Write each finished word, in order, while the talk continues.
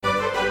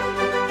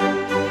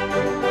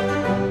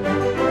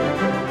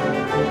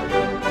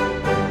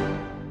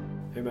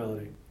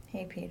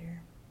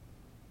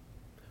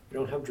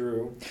have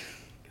Drew,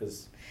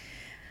 because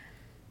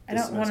I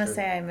don't want to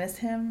say I miss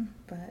him,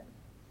 but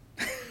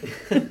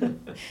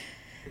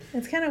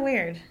it's kind of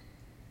weird.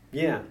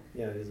 Yeah, it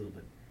is a little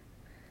bit.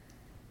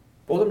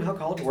 Welcome to How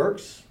College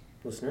Works,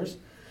 listeners.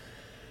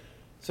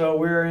 So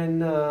we're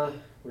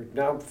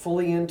now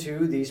fully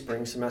into the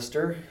spring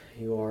semester.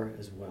 You are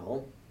as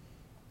well.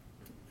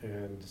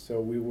 And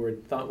so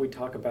thought we'd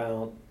talk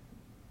about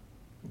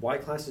why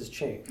classes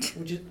change,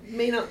 which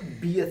may not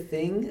be a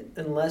thing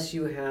unless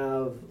you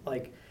have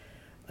like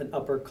an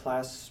upper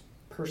class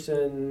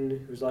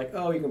person who's like,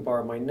 oh, you can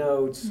borrow my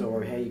notes,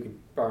 or hey, you can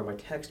borrow my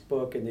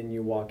textbook, and then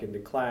you walk into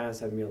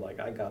class and you're like,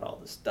 I got all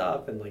this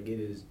stuff, and like it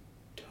is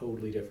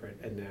totally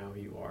different, and now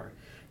you are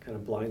kind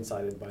of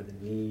blindsided by the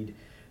need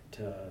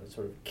to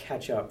sort of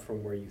catch up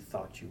from where you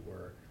thought you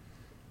were.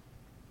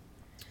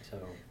 So.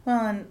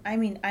 Well, and I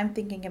mean, I'm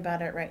thinking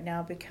about it right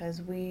now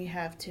because we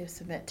have to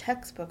submit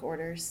textbook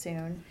orders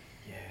soon.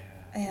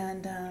 Yeah.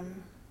 And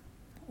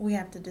we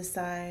have to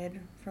decide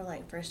for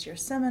like first year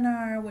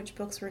seminar which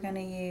books we're going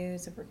to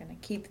use, if we're going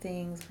to keep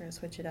things, if we're going to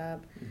switch it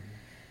up,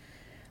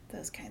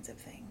 those kinds of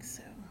things.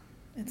 So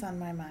it's on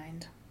my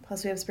mind.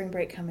 Plus we have spring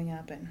break coming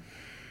up, and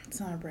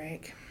it's not a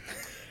break.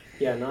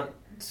 Yeah, not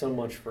so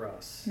much for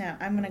us. No,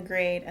 I'm going to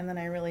grade, and then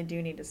I really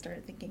do need to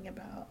start thinking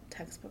about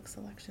textbook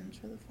selections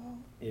for the fall.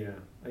 Yeah,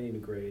 I need to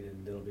grade,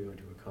 and then I'll be going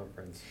to a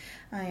conference.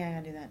 Oh, yeah, I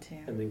got to do that too.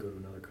 And then go to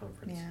another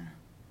conference. Yeah.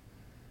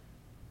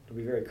 It'll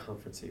be very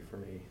conference-y for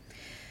me.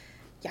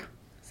 Yeah,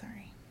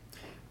 sorry.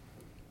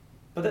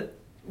 But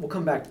we'll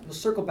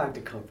circle back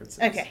to conferences.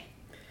 Okay.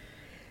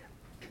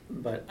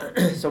 But,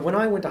 so when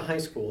I went to high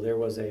school, there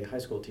was a high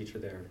school teacher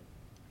there,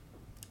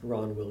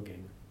 Ron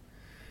Wilging.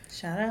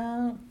 Shout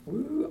out.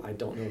 Woo, I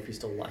don't know if he's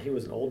still alive. He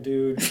was an old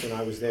dude when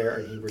I was there,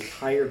 and he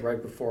retired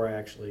right before I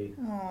actually,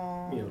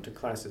 took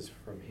classes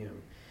from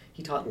him.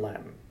 He taught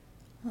Latin.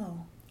 Oh.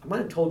 I might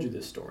have told you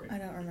this story. I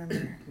don't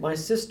remember. My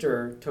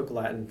sister took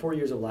Latin, 4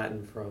 years of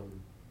Latin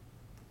from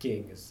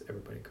Ging, as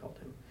everybody called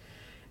him.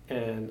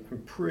 And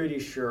I'm pretty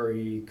sure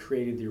he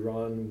created the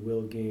Ron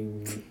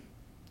Wilging,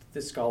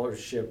 the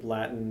scholarship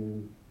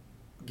Latin,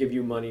 give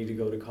you money to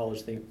go to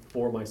college thing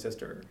for my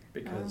sister,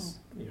 because,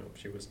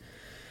 she was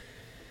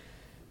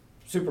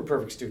super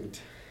perfect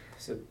student.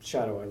 It's a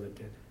shadow I lived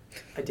in.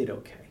 I did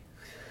okay.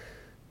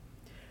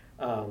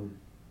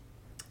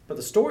 But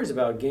the stories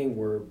about Ging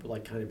were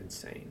like kind of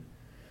insane.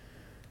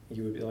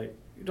 You would be like,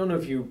 I don't know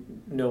if you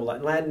know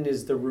Latin. Latin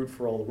is the root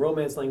for all the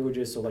Romance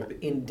languages, so like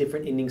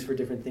different endings for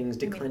different things,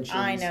 declensions.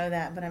 I know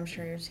that, but I'm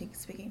sure you're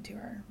speaking to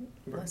our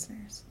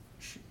listeners.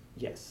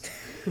 Yes.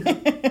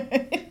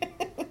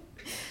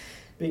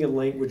 Being a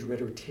language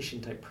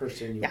rhetorician type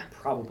person, you're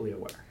probably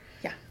aware.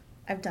 Yeah,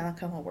 I've done a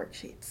couple of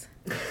worksheets.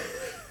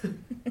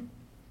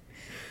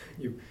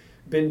 You've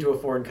been to a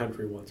foreign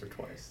country once or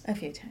twice. A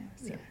few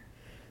times, yeah.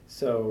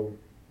 So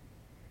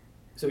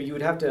you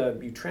would have to,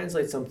 you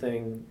translate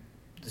something,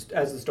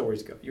 as the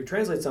stories go, you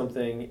translate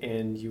something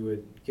and you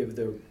would give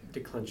the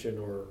declension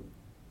or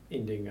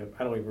ending,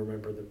 I don't even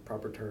remember the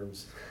proper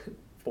terms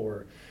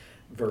for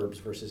verbs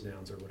versus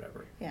nouns or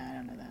whatever. Yeah, I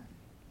don't know that.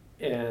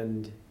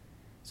 And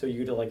so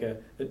you do like an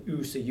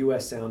oos, a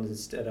US sound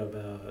instead of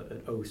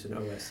an os, an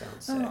os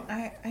sound, say. Oh,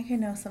 I can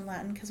know some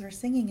Latin because we're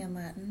singing in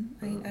Latin.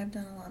 I've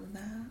done a lot of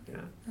that.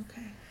 Yeah.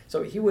 Okay.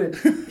 So he would,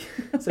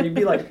 so you'd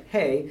be like,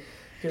 hey,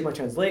 here's my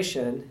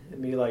translation,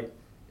 and be like,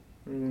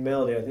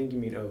 Melody, I think you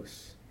mean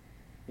os.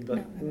 He'd be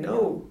like,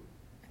 no,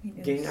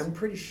 Ging, I'm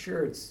pretty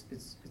sure it's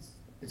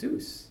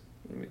oos.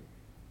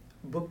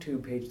 Book 2,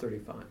 page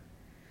 35.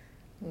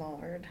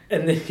 Lord.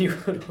 And then you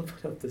would open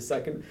up the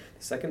second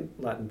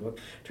Latin book,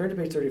 turn to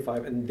page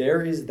 35, and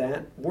there is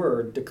that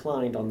word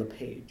declined on the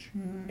page,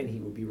 and he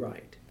would be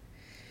right.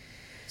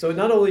 So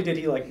not only did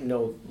he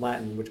know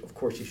Latin, which of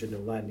course he should know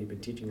Latin, he'd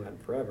been teaching Latin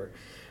forever,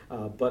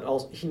 but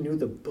also he knew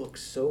the book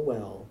so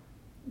well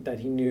that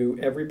he knew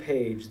every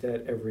page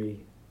that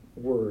every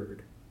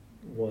word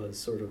was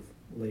sort of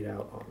laid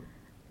out on.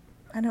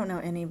 I don't know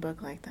any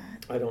book like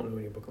that. I don't know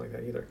any book like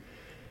that either.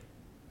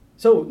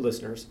 So,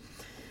 listeners,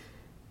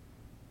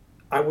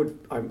 I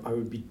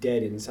would be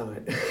dead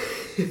inside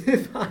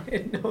if I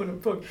had known a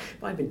book.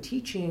 If I'd been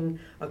teaching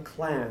a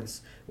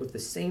class with the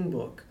same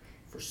book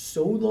for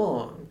so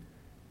long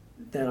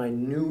that I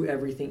knew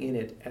everything in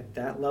it at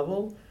that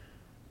level,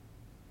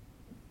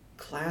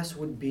 class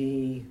would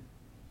be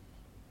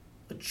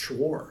a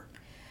chore.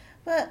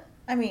 But,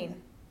 I mean,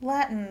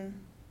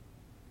 Latin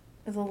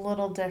is a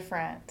little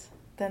different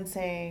than,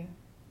 say,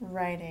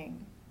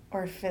 writing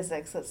or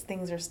physics.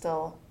 Things are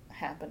still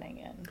happening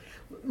in.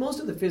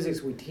 Most of the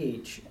physics we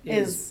teach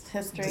is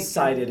history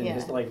decided in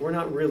history. We're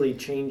not really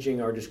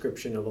changing our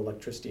description of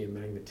electricity and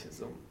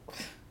magnetism.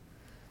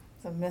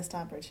 It's a missed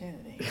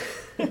opportunity.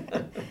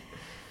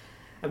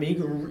 I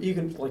mean, you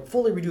can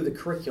fully redo the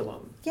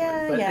curriculum.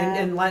 Yeah, right? yeah.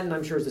 And Latin,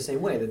 I'm sure, is the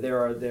same way. That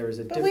there's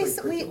a different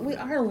curriculum. We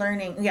are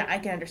learning. Yeah, I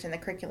can understand the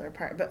curricular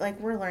part, but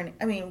we're learning.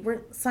 I mean,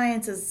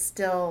 science is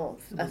still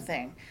a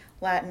thing.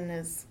 Latin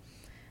is.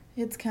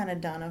 It's kind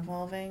of done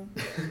evolving.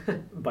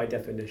 By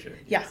definition.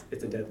 Yeah.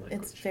 It's a dead language.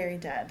 It's very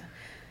dead.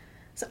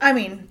 So, I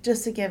mean,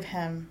 just to give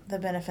him the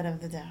benefit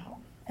of the doubt.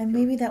 And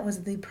maybe that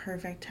was the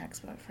perfect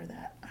textbook for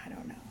that. I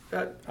don't know.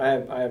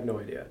 I have no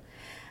idea.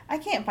 I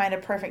can't find a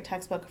perfect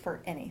textbook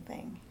for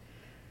anything.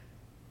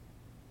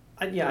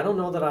 I don't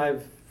know that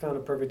I've found a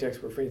perfect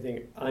textbook for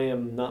anything. I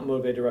am not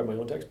motivated to write my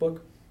own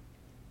textbook.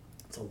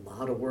 It's a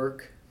lot of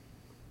work.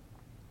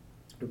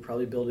 We'd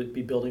probably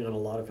be building on a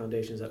lot of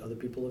foundations that other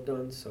people have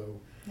done, so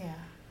Yeah.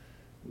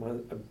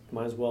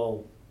 might as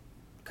well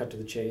cut to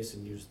the chase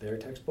and use their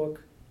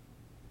textbook.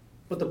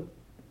 But the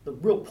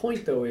real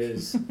point, though,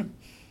 is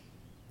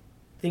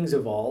things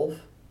evolve.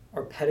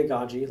 Our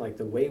pedagogy, like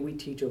the way we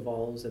teach,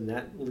 evolves, and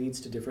that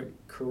leads to different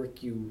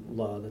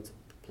curricula. That's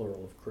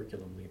plural of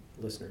curriculum,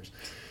 listeners.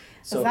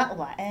 So, is that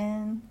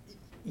Latin?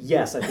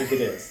 Yes, I think it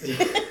is.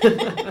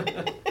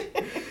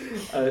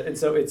 And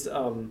so it's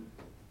and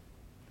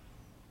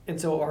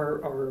so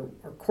our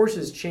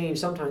courses change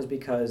sometimes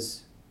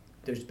because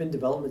there's been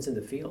developments in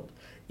the field.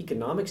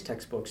 Economics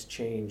textbooks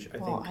change, I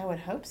think, I would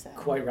hope so.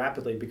 quite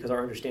rapidly because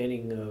our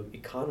understanding of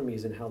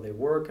economies and how they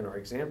work and our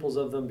examples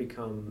of them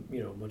become,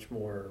 much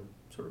more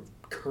sort of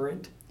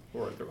current,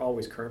 or they're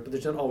always current, but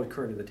they're not always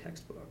current in the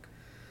textbook.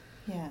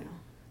 Yeah.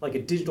 Like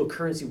a digital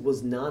currency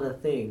was not a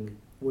thing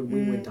when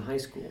we went to high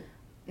school.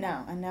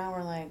 No, and now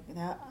we're like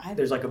that.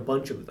 There's like a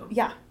bunch of them.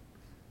 Yeah.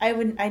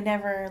 I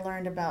never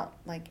learned about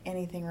like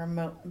anything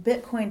remote.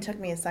 Bitcoin took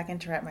me a second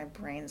to wrap my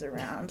brains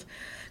around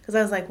because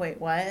I was like, wait,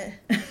 what?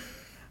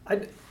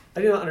 I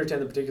do not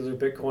understand the particulars of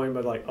Bitcoin,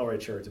 but like, all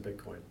right, sure, it's a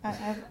Bitcoin.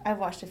 I've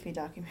watched a few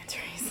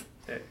documentaries.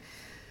 Okay.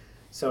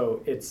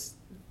 So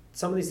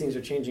some of these things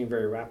are changing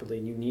very rapidly,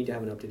 and you need to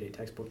have an up-to-date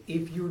textbook.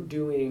 If you're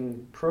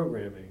doing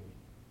programming,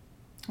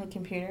 On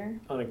computer?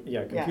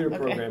 Computer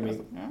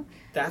programming,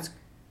 that's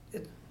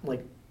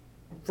like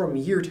from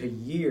year to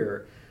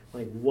year,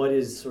 like what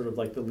is sort of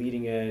like the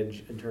leading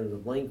edge in terms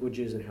of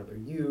languages and how they're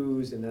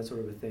used and that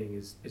sort of a thing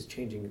is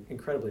changing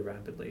incredibly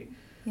rapidly.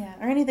 Yeah,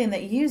 or anything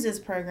that uses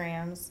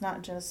programs,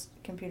 not just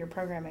computer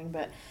programming,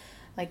 but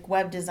like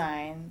web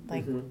design.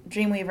 Like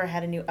Dreamweaver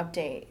had a new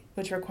update,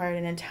 which required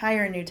an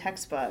entire new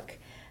textbook.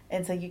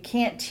 And so you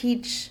can't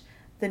teach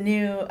the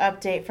new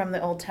update from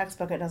the old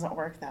textbook. It doesn't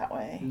work that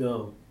way.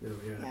 No,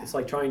 yeah. It's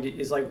like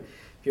it's like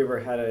if you ever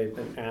had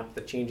an app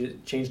that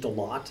changed a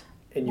lot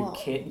and you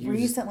can't use.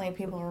 Recently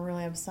people were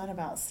really upset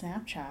about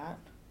Snapchat.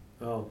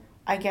 Oh.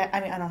 I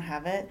don't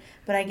have it,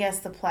 but I guess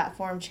the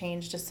platform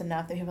changed just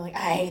enough that people are like,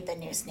 I hate the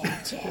new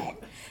Snapchat.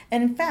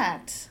 And in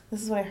fact,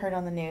 this is what I heard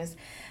on the news,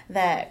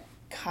 that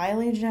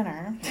Kylie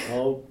Jenner.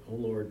 Oh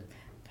Lord.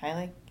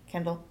 Kylie?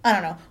 Kendall? I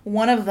don't know.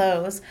 One of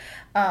those,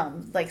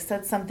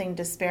 said something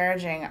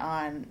disparaging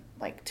on,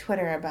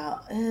 Twitter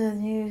about,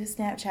 new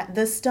Snapchat.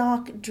 The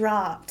stock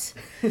dropped.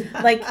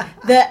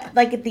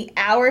 At the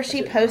hour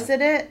she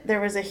posted it, there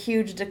was a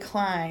huge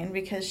decline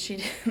because she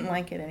didn't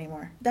like it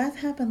anymore. That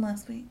happened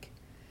last week.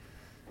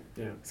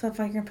 Yeah. So if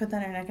you're going to put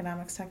that in an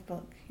economics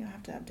textbook, you'll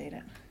have to update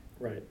it.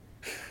 Right.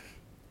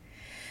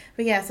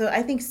 But yeah, so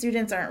I think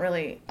students aren't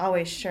really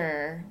always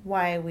sure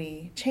why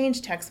we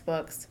change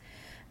textbooks.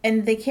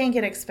 And they can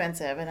get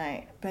expensive.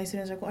 And my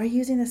students are like, well, are you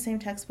using the same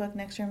textbook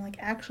next year? I'm like,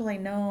 actually,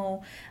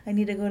 no. I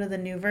need to go to the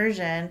new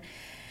version.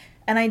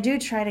 And I do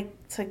try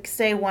to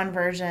say one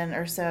version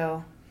or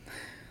so.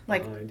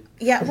 Behind.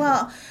 Yeah,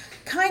 well,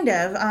 kind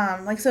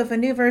of. So if a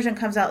new version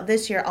comes out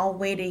this year, I'll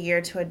wait a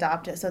year to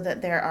adopt it so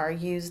that there are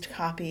used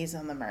copies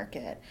on the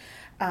market.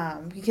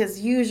 Because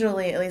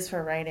usually, at least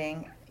for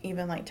writing,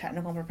 even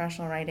technical and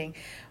professional writing,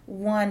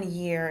 1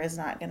 year is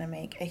not going to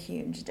make a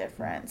huge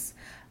difference.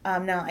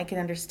 Now, I can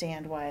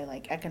understand why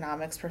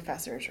economics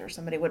professors or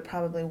somebody would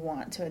probably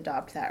want to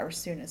adopt that as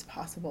soon as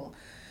possible.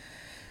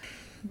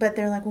 But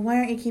they're like, well, why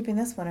aren't you keeping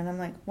this one? And I'm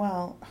like,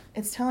 well,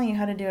 it's telling you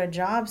how to do a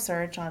job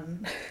search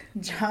on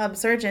job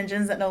search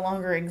engines that no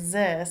longer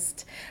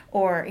exist.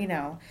 Or,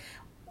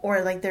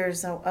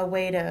 there's a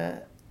way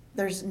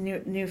there's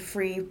new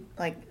free,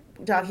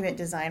 document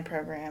design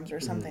programs or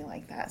something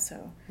like that.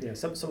 So yeah,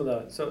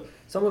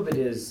 some of it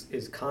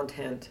is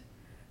content,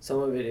 some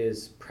of it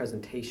is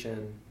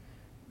presentation.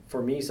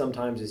 For me,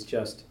 sometimes it's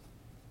just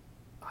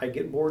I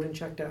get bored and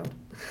checked out.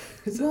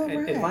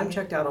 And if I'm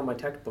checked out on my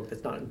textbook,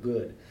 that's not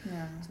good.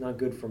 Yeah. It's not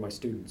good for my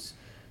students.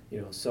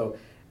 So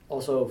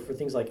also for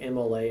things like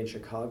MLA in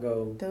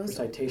Chicago, for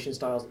citation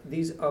styles,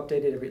 these are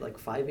updated every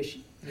 5-ish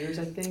years,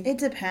 I think. It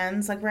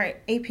depends.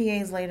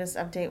 APA's latest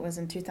update was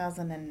in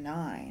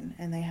 2009,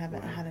 and they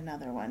haven't had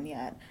another one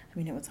yet. I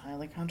mean, it was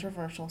highly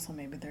controversial, so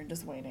maybe they're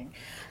just waiting.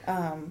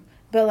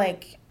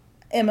 But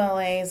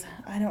MLA's,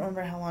 I don't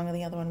remember how long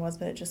the other one was,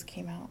 but it just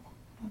came out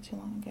not too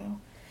long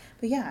ago.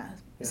 But yeah,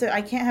 so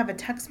I can't have a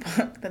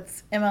textbook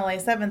that's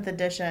MLA 7th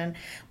edition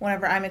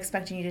whenever I'm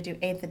expecting you to do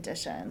 8th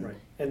edition. Right,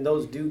 and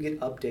those do get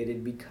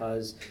updated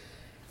because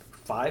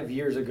 5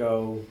 years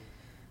ago,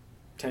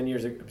 10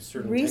 years ago,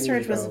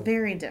 research was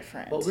very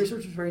different. Well,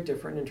 research was very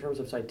different in terms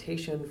of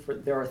citation.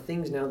 There are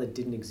things now that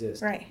didn't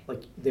exist. Right.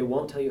 They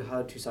won't tell you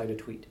how to cite a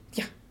tweet.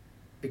 Yeah.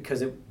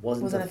 Because it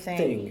wasn't a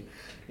thing.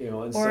 And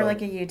or so, a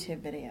YouTube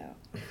video.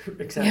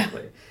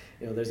 Exactly.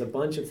 Yeah. There's a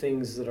bunch of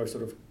things that are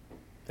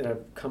that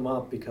have come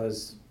up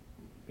because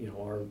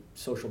our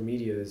social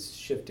media is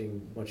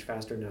shifting much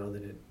faster now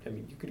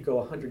than you could go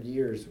 100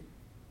 years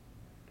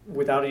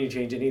without any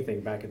change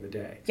anything back in the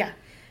day. Yeah,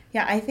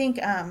 I think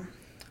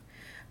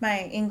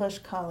my English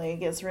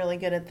colleague is really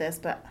good at this,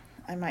 but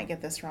I might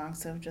get this wrong,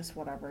 so just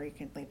whatever. You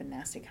can leave a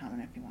nasty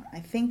comment if you want. I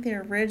think the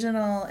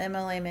original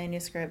MLA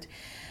manuscript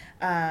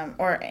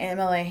or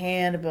MLA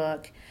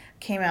handbook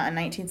came out in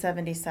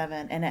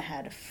 1977, and it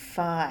had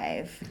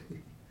 5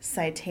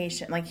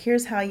 citation. Like,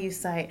 here's how you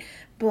cite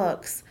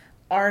books,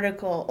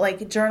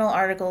 like journal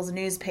articles,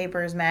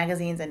 newspapers,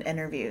 magazines, and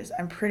interviews.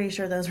 I'm pretty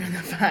sure those were the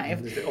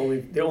 5.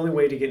 It's the only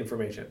way to get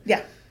information.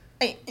 Yeah.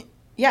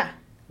 Yeah.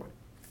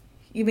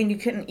 You mean you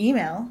couldn't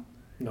email?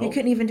 No. You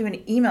couldn't even do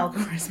an email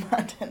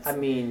correspondence. I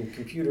mean,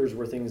 computers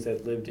were things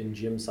that lived in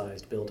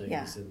gym-sized buildings.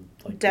 Yeah. And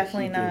like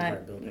definitely the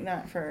entire building.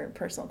 not for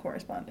personal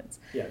correspondence.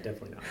 Yeah,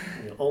 definitely not.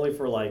 Only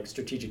for like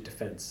strategic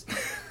defense.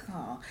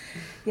 Oh,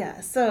 yeah.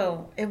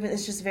 So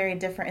it's just very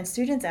different. And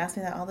students ask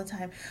me that all the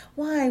time.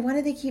 Why? Why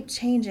do they keep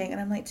changing?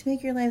 And I'm like, to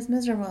make your lives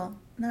miserable.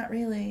 Not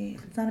really.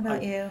 It's not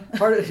about you.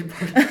 Part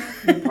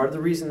of the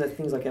reason that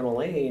things like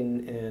MLA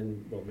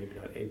and well, maybe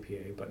not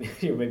APA, but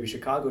maybe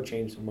Chicago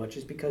changed so much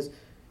is because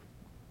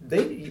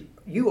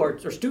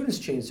our students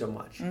change so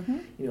much.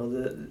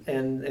 Mm-hmm.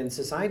 And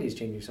society is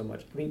changing so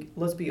much. I mean,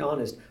 let's be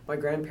honest. My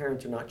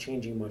grandparents are not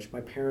changing much.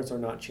 My parents are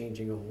not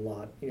changing a whole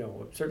lot.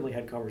 I've certainly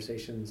had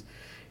conversations,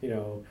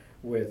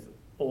 with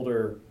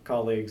older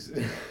colleagues,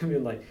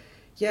 being like,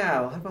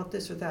 "Yeah, how about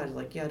this or that?"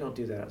 Like, "Yeah, I don't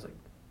do that." I was like,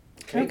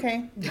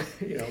 "Okay."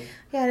 Yeah,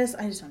 I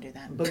just don't do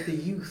that. But the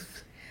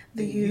youth.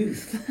 The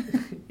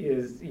youth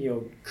is,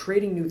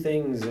 creating new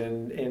things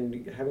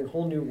and having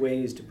whole new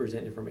ways to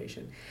present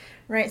information.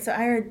 Right. So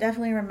I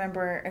definitely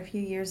remember a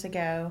few years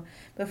ago,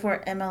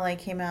 before MLA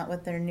came out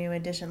with their new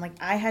edition, like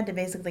I had to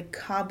basically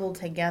cobble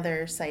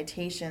together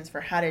citations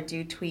for how to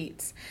do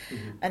tweets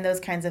and those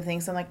kinds of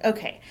things. So I'm like,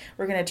 okay,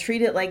 we're going to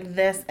treat it like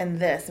this and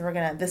this.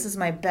 And this is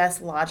my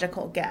best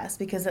logical guess,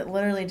 because it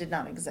literally did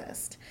not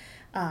exist.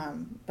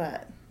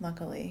 But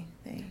luckily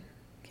they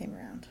came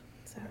around.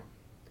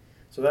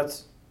 So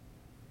that's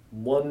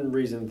one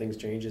reason things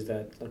change, is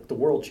that like the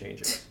world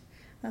changes.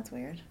 That's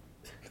weird.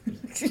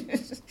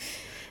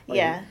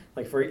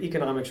 Like for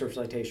economics or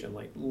citation,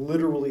 like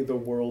literally the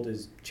world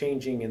is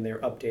changing and they're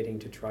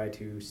updating to try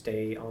to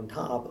stay on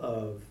top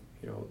of,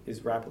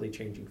 is rapidly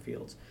changing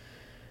fields.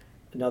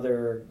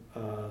 Another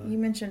you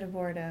mentioned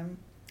boredom.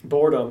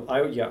 Boredom. I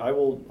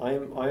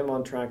am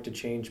on track to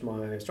change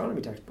my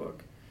astronomy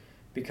textbook,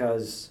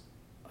 because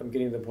I'm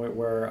getting to the point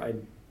where I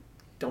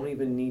don't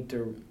even need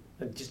to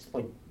just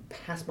like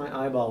pass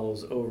my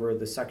eyeballs over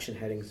the section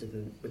headings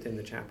within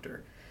the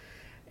chapter,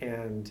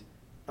 and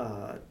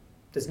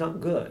it's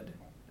not good.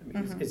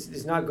 I mean,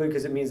 it's not good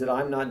because it means that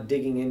I'm not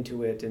digging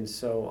into it, and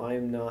so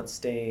I'm not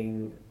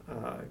staying.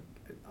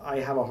 I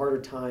have a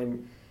harder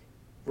time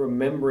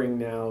remembering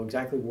now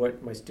exactly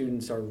what my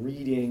students are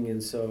reading,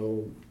 and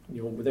so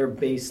their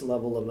base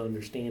level of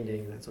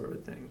understanding, that sort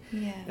of thing.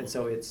 Yeah. And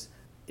so it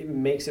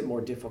makes it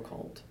more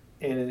difficult,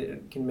 and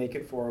it can make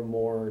it for a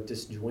more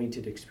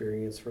disjointed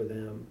experience for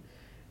them.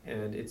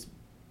 And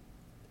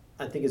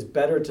I think it's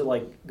better to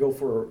like go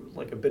for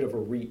like a bit of a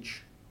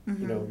reach.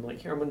 Like,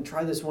 here, I'm going to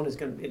try this one.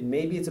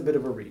 Maybe it's a bit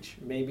of a reach.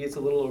 Maybe it's a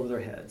little over their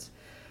heads.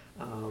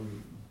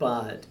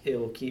 But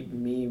it'll keep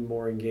me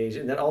more engaged.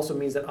 And that also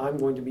means that I'm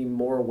going to be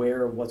more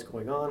aware of what's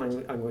going on.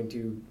 I'm going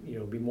to,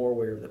 be more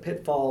aware of the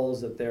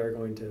pitfalls that they're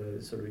going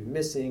to sort of be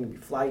missing, be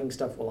flagging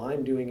stuff while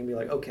I'm doing, and be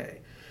like,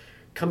 okay,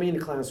 coming into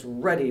class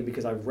ready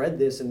because I've read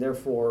this, and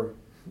therefore,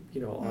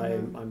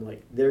 I'm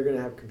like, they're going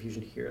to have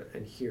confusion here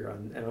and here,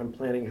 and I'm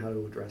planning how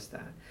to address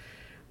that.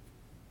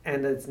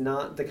 And it's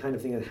not the kind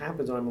of thing that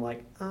happens when I'm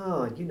like,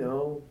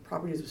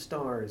 properties of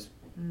stars.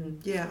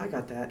 Yeah, I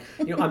got that.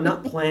 I'm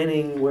not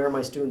planning where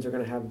my students are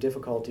going to have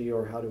difficulty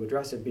or how to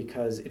address it,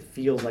 because it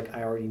feels like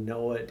I already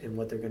know it and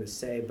what they're going to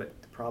say.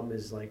 But the problem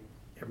is, like,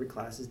 every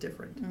class is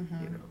different,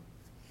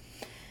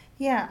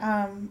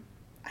 Yeah,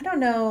 I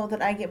don't know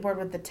that I get bored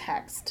with the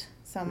text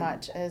so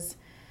much as,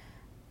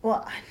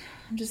 well,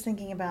 I'm just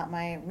thinking about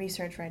my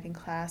research writing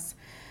class.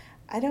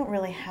 I don't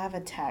really have a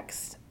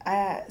text.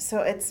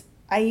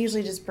 I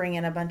usually just bring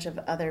in a bunch of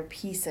other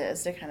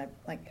pieces to kind of,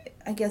 like,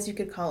 I guess you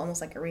could call it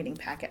almost like a reading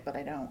packet, but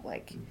I don't,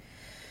 like,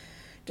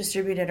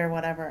 distribute it or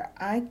whatever.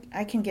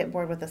 I can get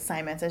bored with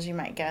assignments, as you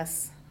might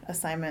guess.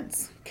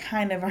 Assignments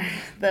kind of are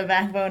the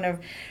backbone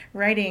of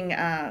writing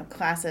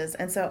classes.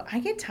 And so I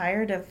get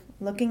tired of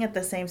looking at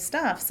the same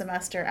stuff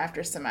semester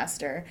after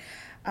semester.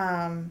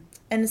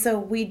 And so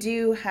we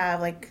do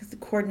have like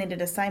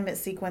coordinated assignment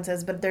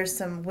sequences, but there's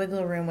some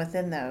wiggle room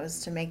within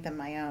those to make them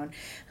my own.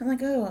 I'm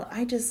like, oh,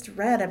 I just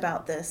read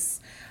about this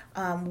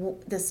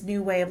this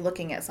new way of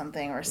looking at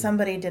something, or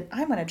somebody did,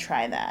 I'm going to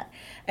try that.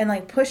 And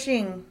like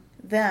pushing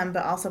them,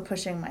 but also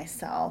pushing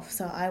myself.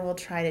 So I will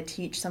try to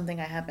teach something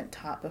I haven't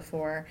taught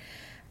before.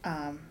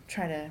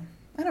 Try to,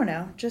 I don't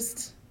know,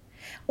 just...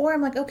 Or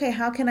I'm like, okay,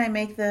 how can I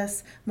make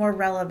this more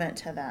relevant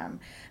to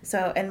them?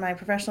 So in my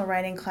professional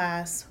writing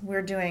class,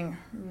 we're doing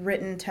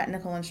written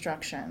technical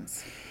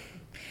instructions.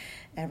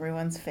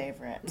 everyone's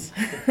favorite.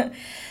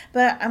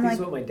 But I'm This like, is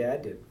what my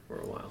dad did for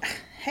a while.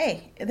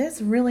 hey, this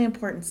is really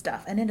important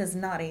stuff, and it is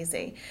not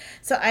easy.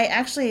 So I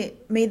actually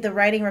made the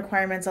writing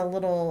requirements a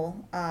little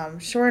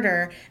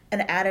shorter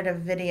and added a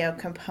video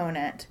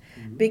component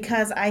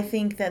because I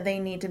think that they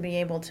need to be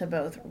able to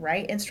both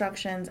write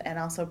instructions and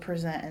also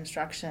present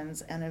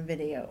instructions in a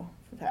video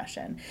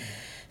fashion.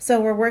 So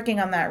we're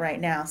working on that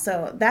right now.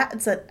 So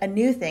that's a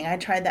new thing. I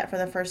tried that for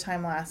the first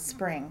time last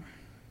spring.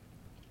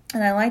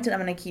 And I liked it. I'm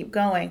going to keep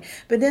going.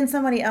 But then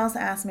somebody else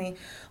asked me,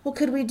 well,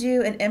 could we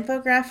do an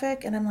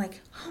infographic? And I'm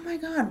like, oh my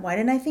God, why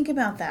didn't I think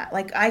about that?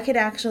 Like, I could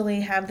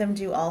actually have them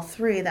do all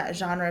three, that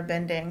genre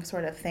bending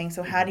sort of thing.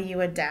 So how do you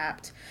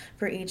adapt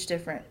for each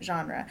different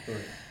genre? Right.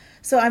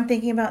 So I'm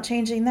thinking about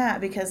changing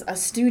that because a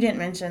student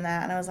mentioned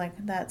that. And I was like,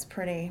 that's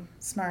pretty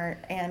smart.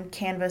 And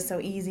Canva's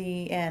so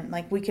easy. And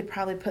like, we could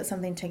probably put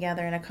something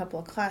together in a couple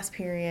of class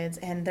periods.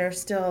 And they're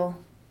still,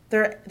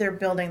 they're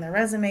building their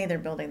resume. They're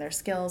building their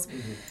skills.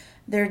 Mm-hmm.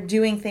 They're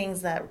doing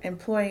things that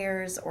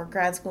employers or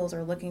grad schools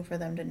are looking for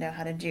them to know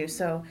how to do.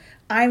 So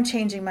I'm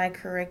changing my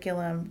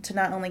curriculum to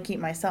not only keep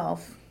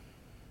myself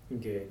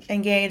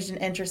engaged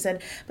and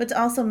interested, but to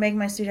also make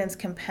my students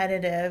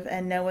competitive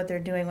and know what they're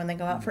doing when they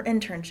go out for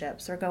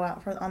internships or go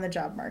out on the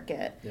job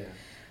market. Yeah.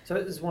 So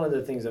it's one of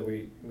the things that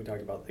we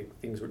talked about, like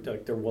things were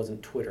like there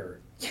wasn't Twitter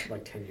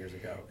like 10 years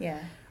ago. Yeah.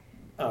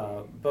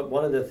 But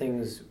one of the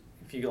things,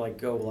 if you like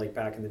go like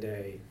back in the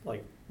day,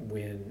 like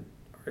when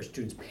our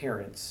students'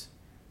 parents,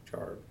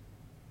 are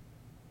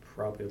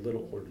probably a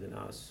little older than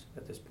us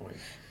at this point.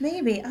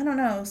 Maybe. I don't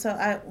know.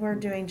 So we're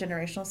doing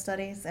generational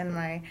studies in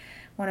my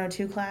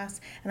 102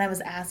 class, and I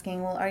was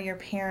asking, well, are your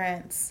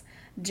parents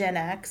Gen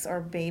X or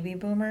baby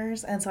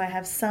boomers? And so I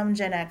have some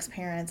Gen X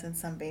parents and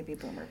some baby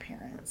boomer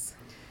parents.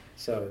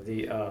 So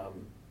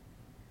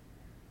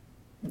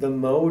the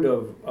mode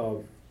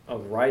of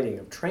writing,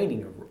 of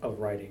training of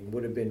writing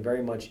would have been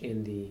very much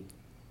in the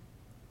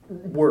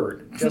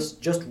word,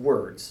 just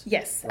words.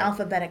 Yes, right?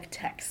 Alphabetic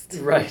text.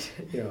 Right.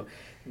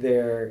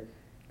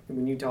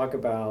 When you talk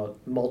about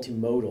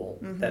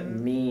multimodal, that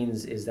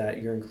means is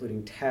that you're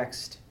including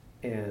text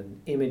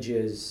and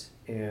images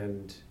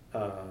and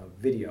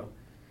video,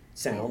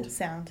 sound.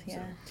 Sound,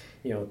 yeah.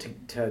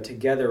 So,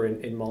 together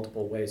in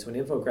multiple ways. So an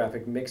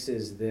infographic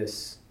mixes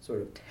this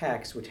sort of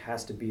text, which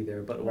has to be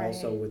there, but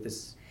also with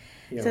this,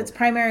 so it's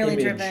primarily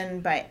image. Driven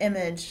by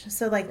image.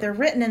 So like the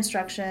written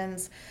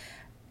instructions,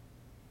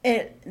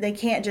 they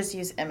can't just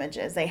use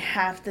images. They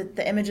have to.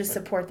 The images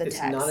support the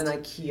text. It's not an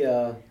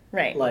IKEA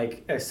right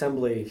like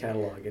assembly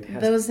catalog. It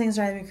has those things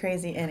drive me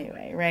crazy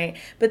anyway, right?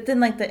 But then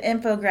like the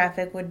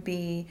infographic would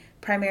be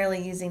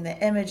primarily using the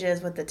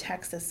images with the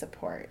text as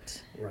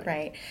support,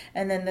 right?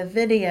 And then the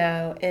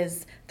video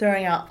is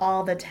throwing out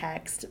all the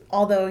text,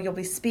 although you'll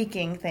be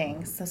speaking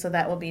things, so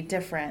that will be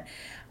different.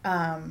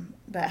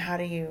 But how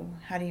do you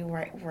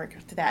work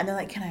through that? And they're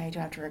like, do I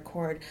have to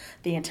record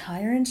the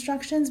entire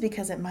instructions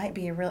because it might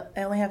be I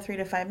only have 3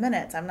 to 5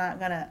 minutes. I'm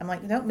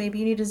like, no, maybe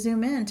you need to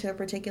zoom in to a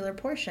particular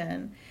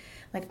portion.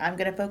 Like I'm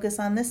gonna focus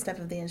on this step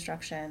of the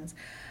instructions.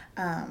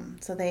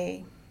 So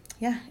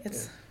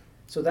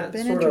that's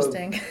been sort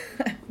interesting.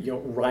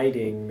 Of,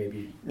 writing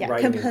maybe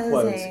writing in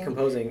quotes,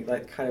 composing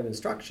that kind of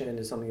instruction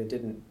is something that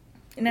didn't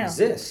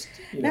exist.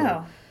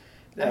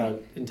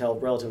 Until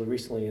relatively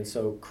recently, and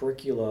so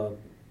curricula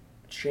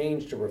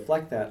changed to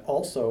reflect that.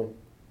 Also,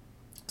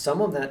 some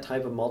of that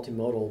type of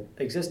multimodal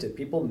existed.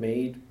 People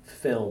made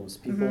films.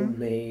 People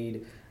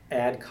made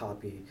ad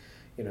copy.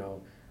 I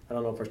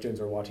don't know if our students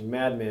are watching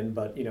Mad Men,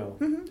 but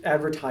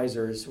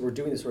advertisers were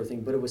doing this sort of thing,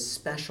 but it was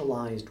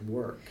specialized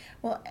work.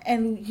 Well,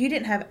 and you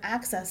didn't have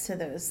access to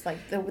those, like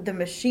the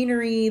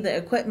machinery, the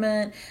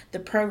equipment, the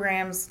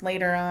programs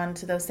later on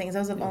to those things.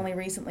 Those have only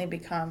recently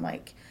become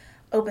like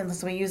open.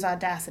 So we use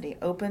Audacity,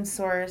 open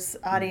source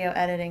audio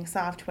editing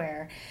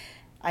software.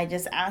 I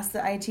just asked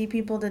the IT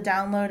people to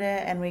download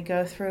it, and we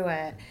go through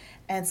it.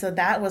 And so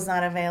that was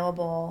not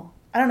available.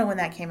 I don't know when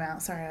that came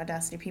out. Sorry,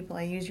 Audacity people.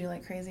 I use you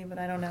like crazy, but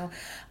I don't know.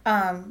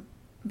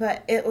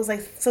 But it was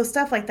like, so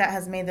stuff like that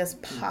has made this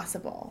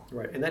possible.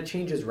 Right, and that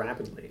changes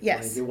rapidly.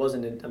 Yes. Like, it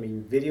wasn't,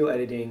 video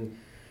editing,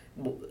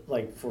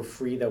 like, for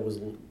free that was,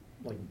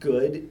 like,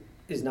 good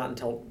is not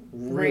until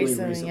really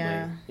recently,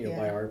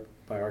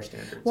 by our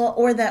standards. Well,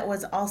 or that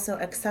was also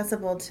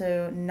accessible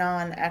to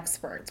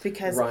non-experts,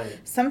 because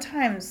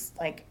sometimes,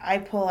 like, I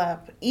pull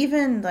up,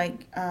 even,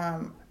 like,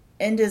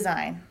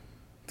 InDesign,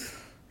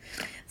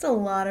 it's a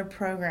lot of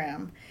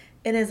program.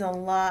 It is a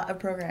lot of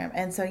program.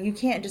 And so you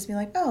can't just be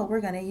like, oh,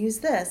 we're going to use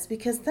this,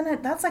 because then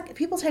that's like,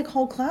 people take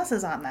whole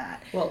classes on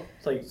that. Well,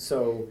 like,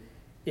 so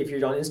if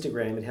you're on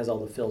Instagram, it has all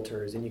the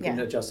filters, and you can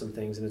adjust some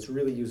things, and it's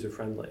really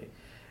user-friendly.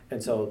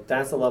 And so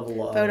that's the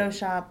level of...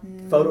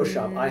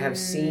 Photoshop. I have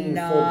seen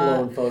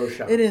full-blown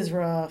Photoshop. It is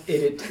rough.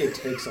 It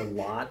takes a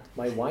lot.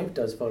 My wife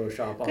does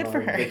Photoshop on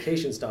our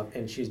vacation stuff,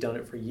 and she's done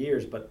it for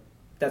years, but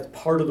that's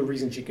part of the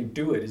reason she can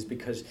do it is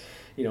because,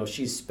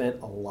 she's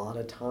spent a lot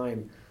of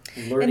time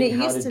learning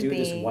how used to to do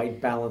this be-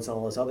 white balance and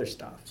all this other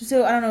stuff.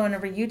 So I don't know,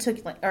 whenever you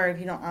took, like, or if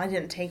you don't, I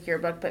didn't take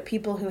yearbook, but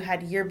people who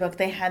had yearbook,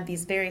 they had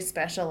these very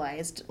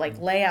specialized like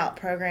layout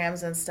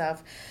programs and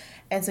stuff.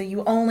 And so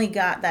you only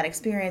got that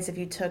experience if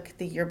you took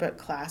the yearbook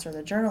class or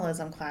the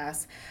journalism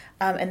class,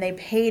 and they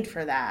paid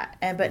for that.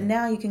 But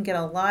now you can get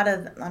a lot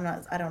of,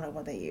 I don't know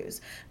what they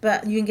use,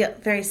 but you can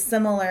get very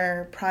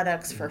similar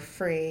products for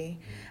free,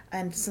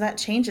 and so that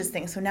changes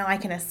things. So now I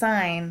can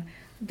assign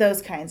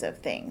those kinds of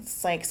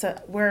things. Like, so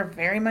we're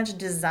very much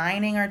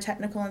designing our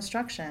technical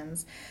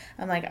instructions.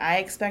 And like, I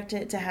expect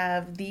it to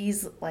have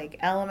these like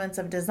elements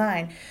of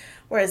design,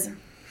 whereas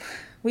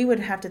we would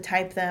have to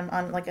type them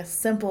on like a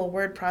simple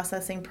word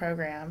processing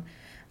program.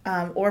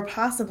 Or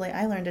possibly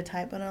I learned to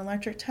type on an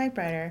electric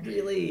typewriter.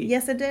 Really?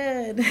 Yes, I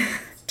did.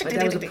 My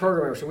dad was a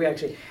programmer, so we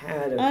actually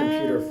had a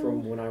computer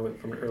from when I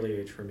went from an early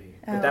age for me.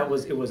 But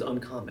it was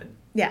uncommon.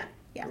 Yeah,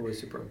 yeah. It was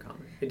super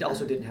uncommon. It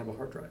also didn't have a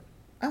hard drive.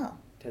 Oh.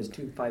 It has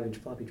 2 5-inch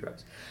floppy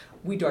drives.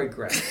 We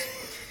digress.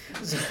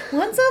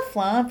 One's a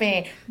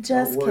floppy.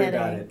 Just Don't worry kidding.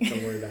 about it.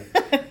 Don't worry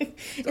about it.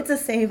 It's a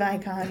save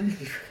icon.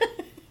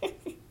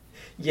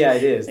 Yeah,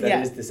 it is.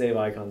 That is Yeah. the save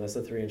icon. That's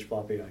the 3-inch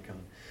floppy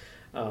icon.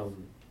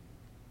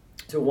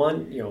 So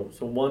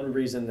one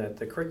reason that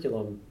the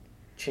curriculum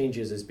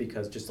changes is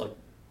because just like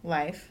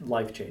life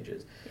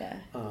changes. Yeah.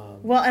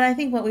 Well, and I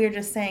think what we were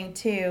just saying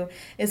too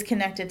is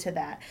connected to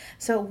that.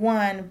 So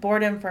one,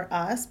 boredom for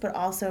us, but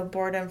also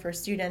boredom for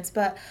students,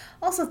 but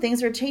also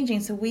things are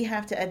changing. So we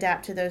have to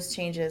adapt to those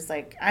changes.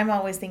 Like, I'm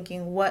always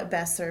thinking what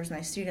best serves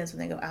my students when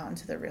they go out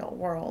into the real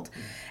world.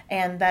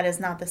 And that is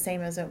not the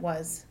same as it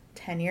was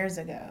 10 years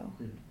ago.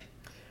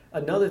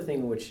 Another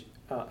thing which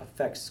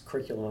affects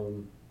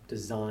curriculum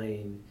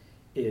design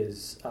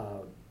is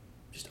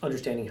just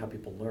understanding how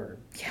people learn.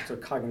 Yeah. So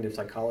cognitive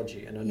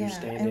psychology and Yeah,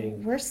 understanding.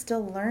 and we're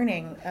still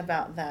learning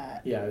about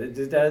that. Yeah,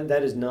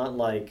 that is not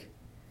like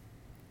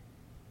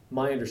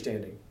my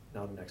understanding,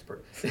 not an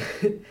expert.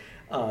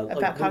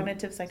 About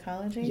cognitive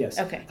psychology? Yes.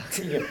 Okay.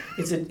 Yeah,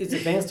 it's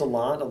advanced a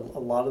lot. A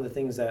lot of the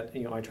things that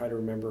I try to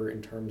remember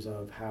in terms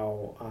of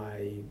how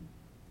I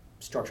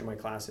structure my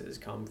classes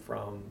come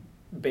from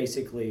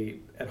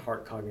basically at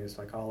heart cognitive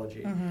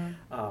psychology.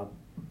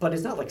 But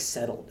it's not like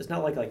settled. It's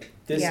not like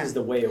this is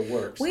the way it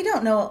works. We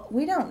don't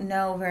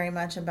know very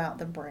much about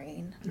the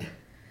brain.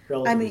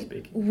 Relatively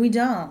speaking. We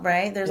don't,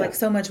 right? There's Yeah. like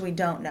so much we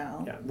don't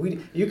know. Yeah,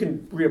 you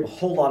can read a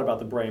whole lot about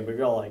the brain, but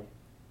you're all like,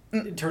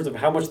 in terms of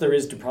how much there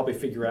is to probably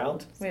figure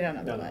out. We don't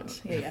know that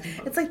much. Yeah.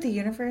 It's like the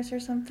universe or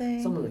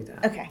something. Something like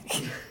that. Okay.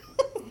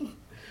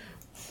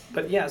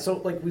 But yeah, so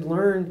like we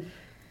learn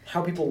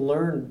how people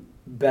learn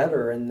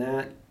better, and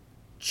that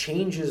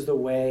changes the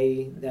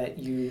way that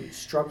you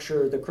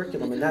structure the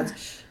curriculum. And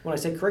that's, when I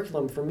say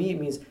curriculum, for me it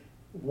means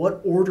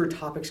what order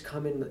topics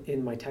come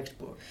in my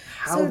textbook,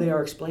 how So they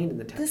are explained in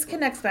the textbook. This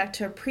connects back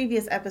to a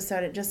previous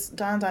episode. It just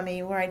dawned on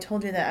me where I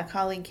told you that a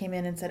colleague came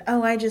in and said,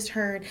 "Oh, I just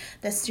heard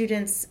that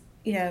students,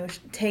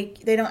 they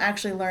don't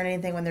actually learn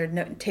anything when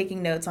they're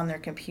taking notes on their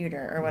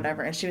computer or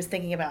whatever." And she was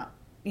thinking about,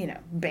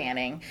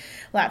 banning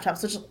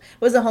laptops, which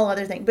was a whole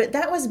other thing. But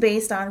that was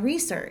based on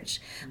research.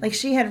 Like,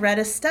 she had read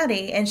a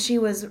study and she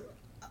was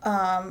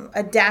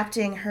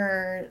adapting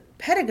her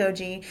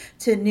pedagogy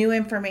to new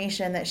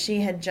information that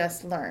she had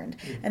just learned.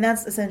 And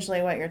that's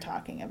essentially what you're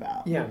talking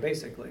about. Yeah,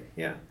 basically,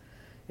 yeah.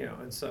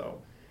 And so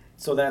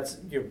that's,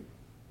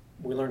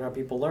 we learn how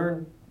people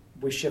learn,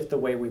 we shift the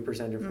way we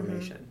present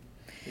information,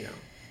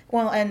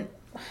 Well, and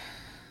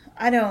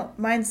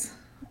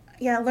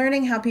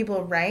learning how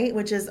people write,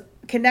 which is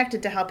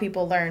connected to how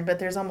people learn, but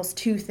there's almost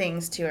two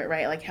things to it,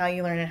 right? Like how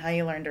you learn and how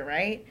you learn to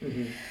write.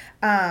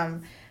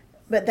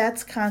 But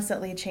that's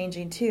constantly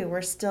changing too.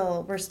 We're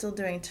still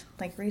doing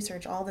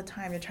research all the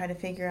time to try to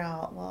figure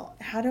out, well,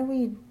 how do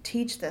we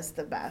teach this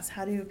the best?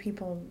 How do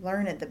people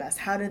learn it the best?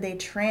 How do they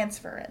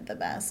transfer it the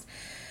best?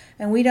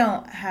 And we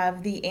don't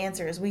have the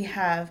answers. We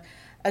have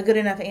a good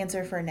enough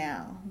answer for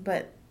now,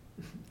 but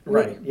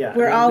right, yeah.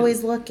 We're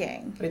always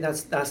looking. I mean,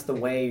 that's the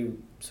way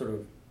sort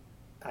of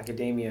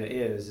academia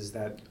is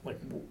that like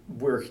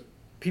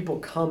people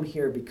come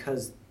here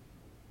because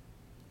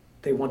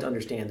they want to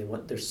understand.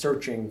 They're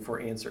searching for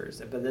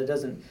answers, but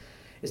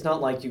it's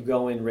not like you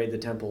go in, raid the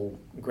temple,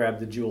 grab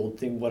the jeweled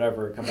thing,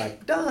 whatever, come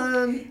back,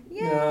 done.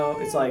 Yay.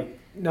 It's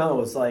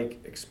like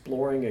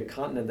exploring a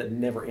continent that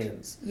never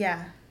ends.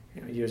 Yeah.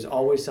 There's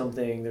always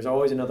something. There's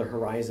always another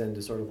horizon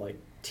to sort of like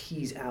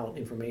tease out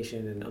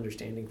information and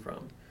understanding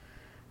from.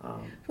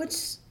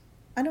 Which,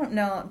 I don't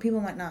know.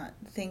 People might not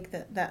think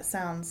that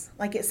sounds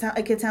like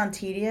it could sound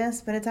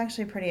tedious, but it's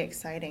actually pretty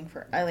exciting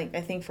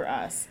I think for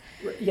us.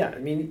 Yeah, I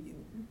mean,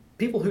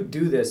 people who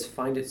do this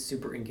find it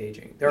super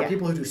engaging. There are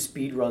people who do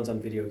speed runs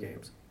on video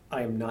games.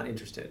 I am not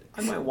interested.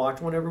 I might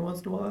watch one every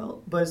once in a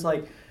while, but it's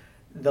like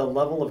the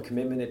level of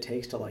commitment it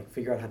takes to like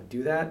figure out how to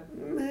do that,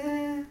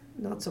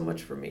 not so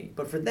much for me.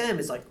 But for them,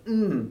 it's like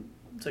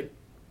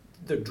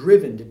they're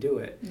driven to do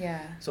it.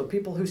 Yeah. So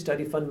people who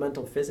study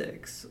fundamental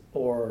physics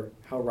or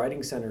how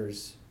writing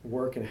centers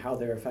work and how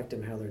they're effective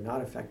and how they're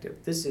not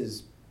effective, this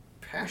is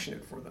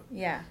passionate for them.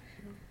 Yeah.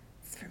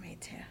 It's for me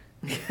too.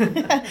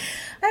 I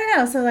don't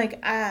know. So like,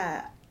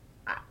 I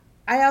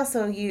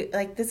also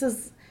this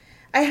is,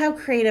 I have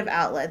creative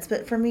outlets,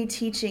 but for me,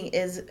 teaching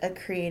is a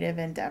creative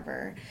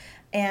endeavor.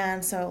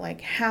 And so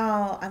like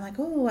I'm like,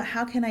 oh,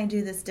 how can I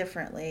do this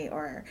differently?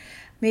 Or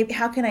maybe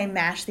how can I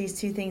mash these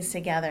two things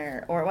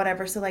together or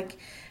whatever. So like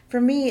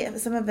for me,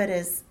 some of it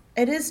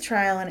is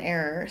trial and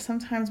error.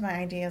 Sometimes my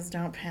ideas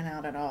don't pan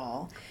out at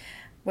all,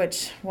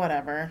 which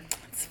whatever,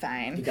 it's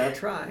fine. You gotta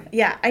try.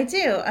 Yeah, I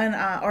do. And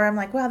or I'm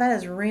like, wow, that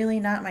is really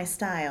not my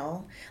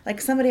style. Like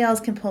somebody else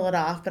can pull it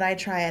off, but I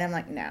try it. I'm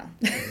like, no.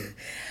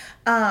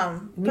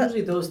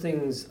 Usually those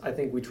things, I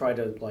think we try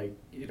to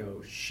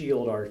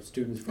shield our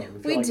students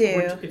from. We do.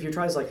 If your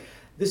try is like,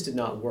 this did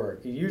not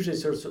work, you usually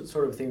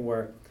sort of thing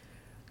where,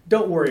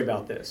 don't worry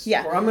about this.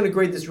 Yeah. Or I'm going to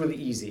grade this really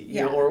easy.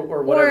 Yeah.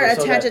 Or whatever. Or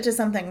attach it to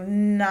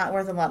something not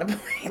worth a lot of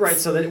points. Right,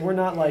 so that we're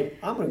not like,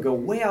 I'm going to go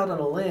way out on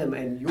a limb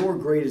and your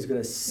grade is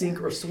going to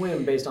sink or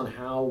swim based on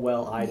how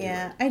well I do.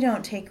 Yeah, I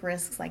don't take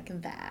risks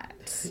like that.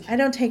 I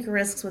don't take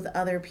risks with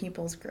other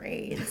people's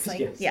grades. Like,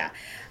 yes. Yeah.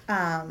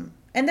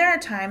 And there are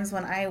times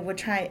when I would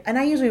try, and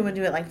I usually would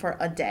do it like for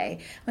a day.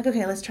 I'm like,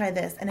 okay, let's try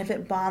this. And if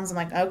it bombs, I'm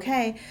like,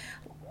 okay,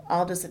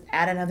 I'll just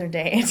add another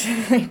day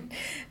to like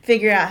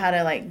figure out how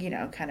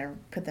to kind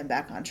of put them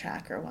back on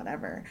track or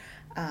whatever.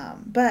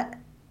 But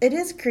it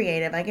is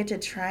creative. I get to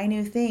try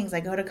new things. I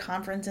go to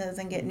conferences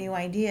and get new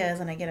ideas,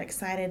 and I get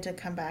excited to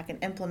come back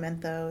and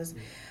implement those.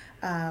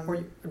 Or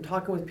I'm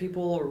talking with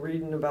people or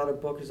reading about a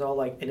book is all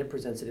like, and it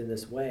presents it in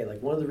this way.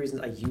 Like one of the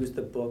reasons I use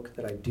the book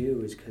that I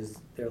do is because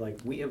they're like,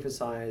 we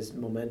emphasize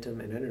momentum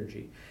and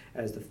energy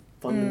as the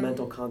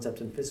fundamental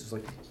concepts in physics.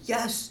 Like,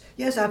 yes,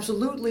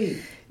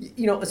 absolutely.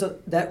 So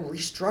that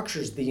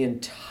restructures the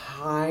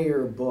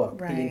entire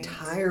book. Right. The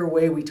entire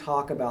way we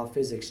talk about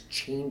physics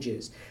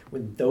changes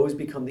when those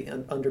become the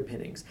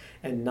underpinnings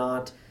and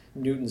not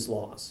Newton's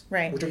laws,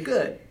 right, which are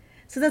good.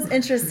 So that's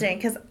interesting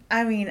because,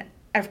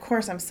 of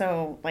course, I'm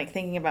so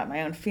thinking about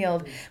my own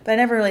field, but I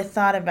never really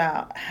thought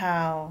about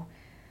how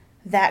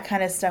that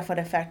kind of stuff would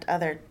affect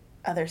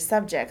other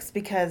subjects,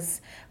 because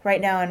right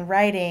now in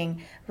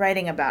writing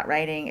about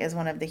writing is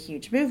one of the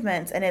huge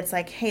movements, and it's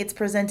like, hey, it's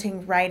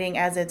presenting writing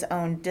as its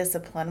own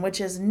discipline,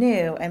 which is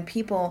new, and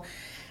people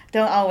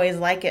don't always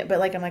like it,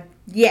 but I'm like,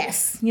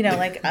 yes,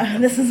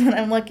 this is what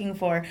I'm looking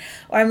for.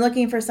 Or I'm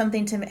looking for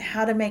something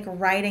how to make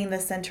writing the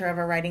center of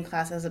a writing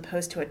class as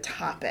opposed to a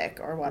topic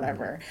or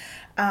whatever.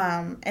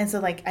 And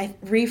so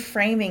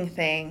reframing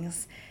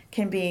things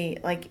can be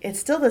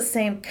it's still the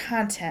same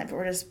content, but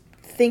we're just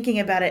thinking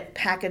about it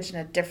packaged in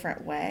a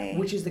different way.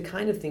 Which is the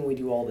kind of thing we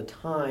do all the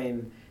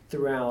time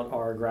throughout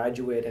our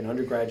graduate and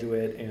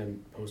undergraduate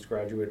and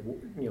postgraduate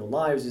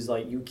lives, is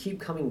like you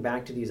keep coming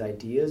back to these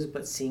ideas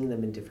but seeing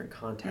them in different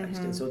contexts.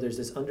 And so there's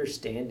this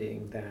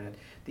understanding that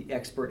the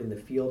expert in the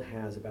field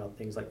has about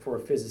things. Like for a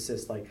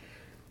physicist, like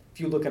if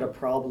you look at a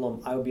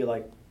problem, I would be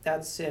like,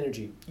 that's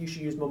energy, you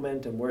should use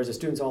momentum, whereas a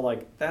student's all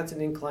like, that's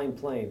an inclined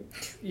plane.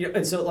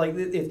 And so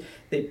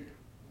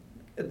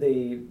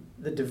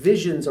the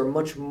divisions are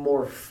much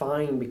more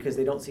fine because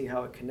they don't see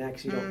how it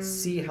connects. You don't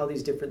see how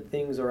these different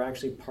things are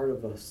actually part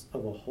of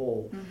a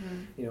whole.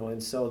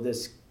 And so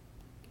this,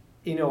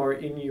 our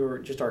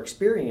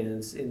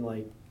experience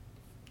in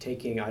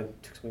taking, I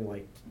took something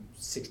like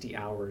 60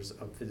 hours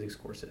of physics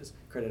courses,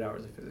 credit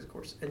hours of physics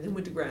course, and then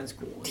went to grad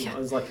school. I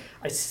was like,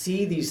 I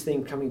see these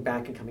things coming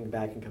back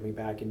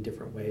in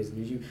different ways,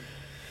 and you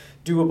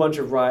do a bunch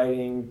of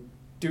writing,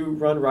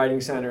 run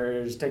writing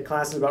centers, take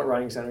classes about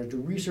writing centers, do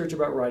research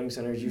about writing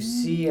centers. You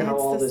see how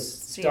all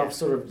this stuff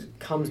sort of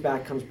comes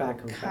back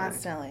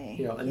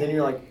constantly. And then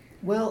you're like,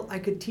 well, I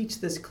could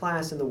teach this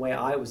class in the way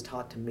I was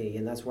taught to me,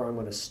 and that's where I'm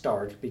going to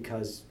start,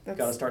 because you've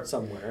got to start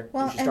somewhere.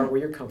 Well, you should start where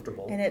you're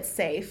comfortable. And it's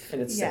safe.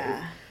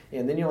 Safe.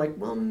 And then you're like,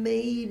 well,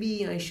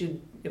 maybe I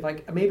should,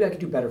 maybe I could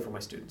do better for my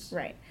students.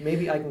 Right.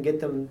 Maybe I can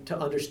get them to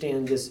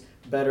understand this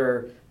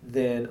better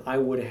than I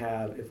would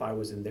have if I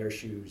was in their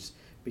shoes,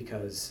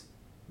 because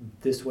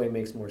this way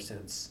makes more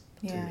sense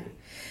to me.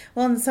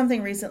 Well, and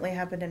something recently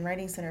happened in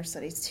Writing Center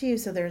studies too.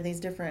 So there are these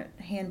different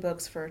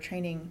handbooks for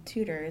training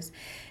tutors,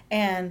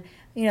 and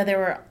there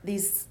were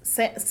these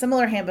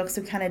similar handbooks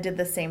who kind of did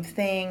the same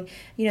thing.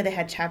 They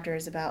had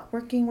chapters about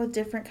working with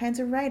different kinds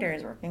of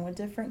writers, working with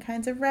different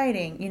kinds of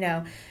writing.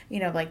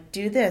 Like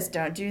do this,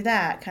 don't do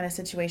that kind of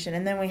situation.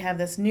 And then we have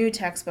this new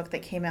textbook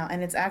that came out,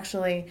 and it's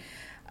actually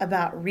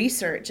about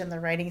research in the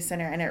Writing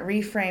Center, and it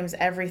reframes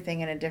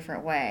everything in a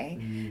different way.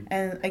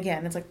 And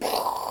again, it's like,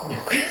 wow.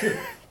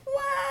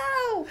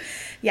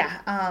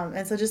 Yeah.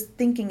 And so just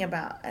thinking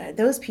about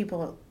those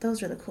people,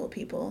 those are the cool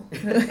people.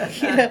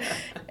 Yeah.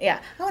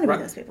 I want to be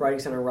those people. Writing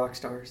Center rock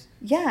stars.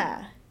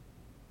 Yeah.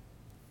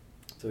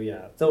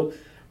 So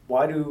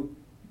why do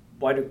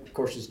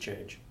courses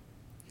change?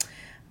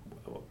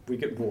 We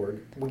get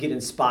bored. We get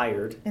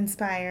inspired.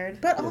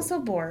 But also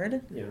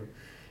bored.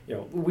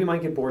 We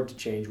might get bored to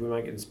change. We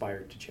might get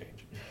inspired to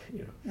change.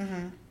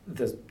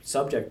 The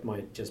subject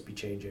might just be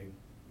changing.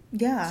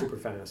 Yeah. Super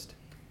fast.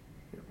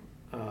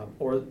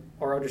 or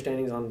our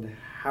understandings on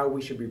how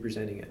we should be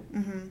presenting it.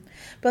 Mm-hmm.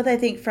 Both, I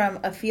think, from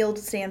a field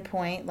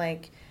standpoint,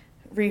 like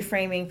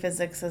reframing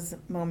physics as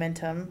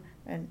momentum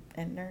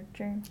and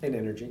nurture. And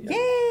energy. Yeah.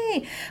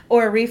 Yay!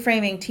 Or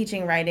reframing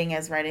teaching writing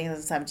as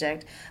a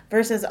subject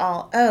versus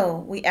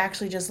we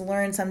actually just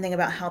learned something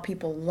about how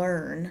people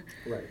learn.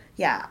 Right.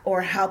 Yeah,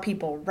 or how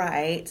people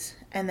write.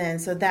 And then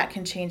so that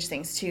can change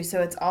things too.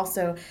 So it's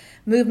also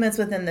movements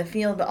within the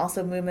field, but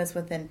also movements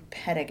within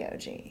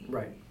pedagogy.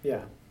 Right.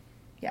 Yeah.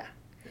 Yeah.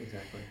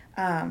 Exactly.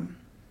 Um,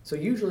 So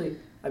usually,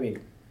 I mean,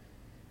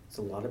 there's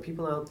a lot of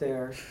people out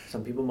there.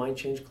 Some people might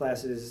change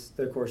classes,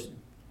 of course,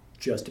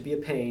 just to be a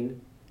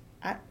pain.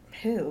 I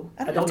don't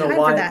I have don't know time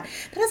why. for that.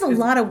 That is a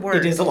lot of work.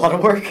 It is a lot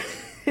of work.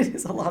 It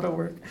is a lot of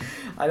work.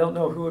 I don't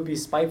know who would be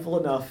spiteful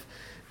enough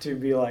to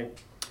be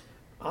like,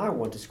 I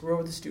want to screw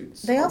over the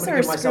students. They I'm also gonna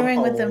are give myself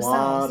screwing with a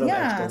themselves. lot of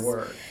Yes. extra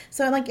work.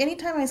 So, like,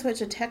 anytime I switch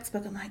a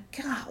textbook, I'm like,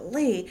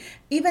 golly,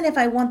 even if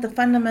I want the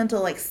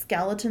fundamental, like,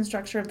 skeleton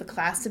structure of the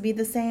class to be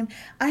the same,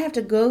 I have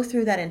to go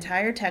through that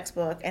entire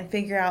textbook and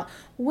figure out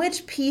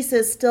which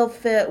pieces still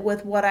fit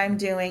with what I'm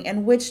doing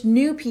and which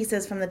new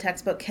pieces from the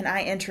textbook can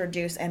I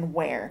introduce and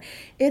where.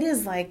 It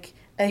is, like,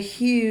 a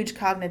huge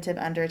cognitive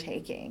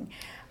undertaking.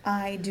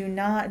 I do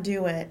not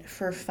do it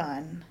for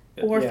fun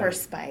or for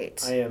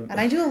spite. And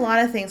I do a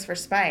lot of things for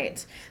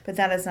spite, but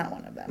that is not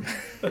one of them.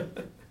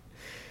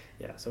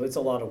 Yeah, so it's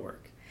a lot of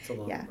work. It's a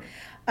lot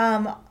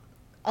of work.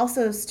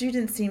 Also,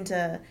 students seem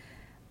to,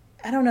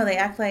 I don't know, they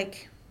act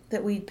like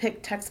that we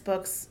pick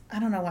textbooks. I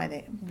don't know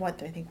what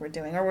they think we're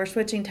doing, or we're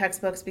switching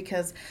textbooks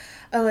because,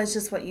 it's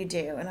just what you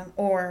do,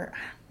 or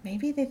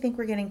maybe they think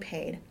we're getting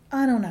paid.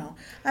 I don't know.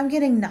 I'm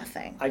getting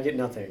nothing. I get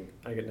nothing.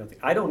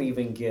 I don't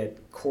even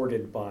get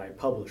courted by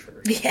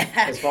publishers. Yeah.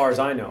 As far as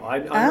I know,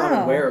 I'm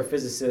not aware of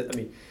physicists. I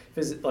mean,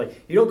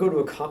 you don't go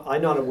to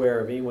I'm not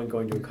aware of anyone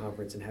going to a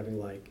conference and having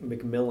like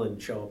Macmillan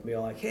show up and be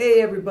like,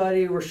 "Hey,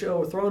 everybody, we're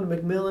throwing a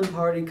Macmillan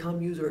party.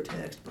 Come use our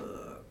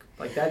textbook."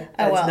 Like that.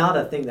 That's not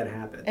a thing that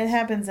happens. It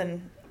happens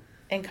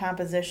in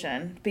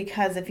composition,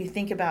 because if you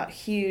think about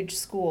huge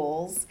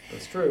schools,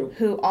 that's true,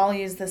 who all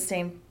use the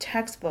same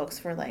textbooks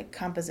for like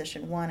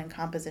composition 1 and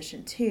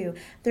composition 2,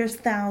 there's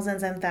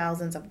thousands and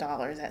thousands of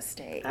dollars at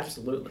stake.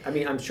 Absolutely. I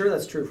mean, I'm sure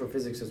that's true for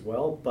physics as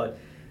well, but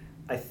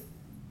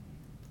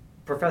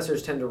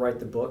professors tend to write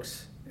the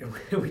books, and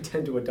we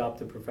tend to adopt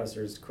the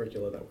professor's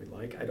curricula that we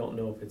like. I don't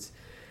know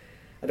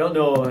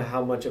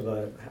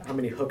how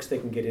many hooks they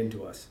can get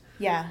into us.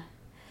 Yeah.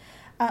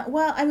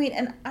 Well, I mean,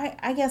 and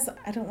I guess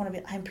I don't want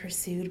to I'm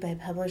pursued by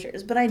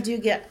publishers, but I do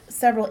get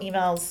several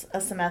emails a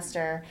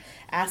semester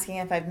asking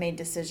if I've made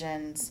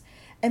decisions.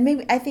 And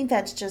maybe I think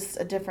that's just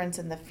a difference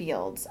in the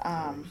fields.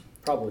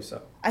 Probably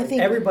so. I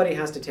think everybody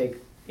has to take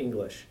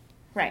English.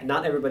 Right.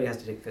 Not everybody has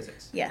to take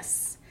physics.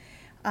 Yes.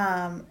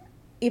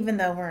 Even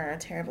though we're a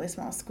terribly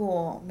small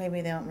school, maybe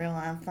they don't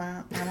realize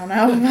that. I don't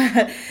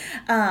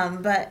know.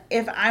 But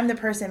if I'm the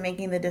person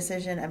making the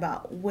decision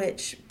about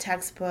which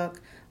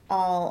textbook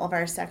all of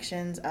our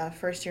sections of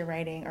first year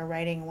writing or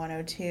writing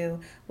 102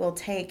 will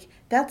take,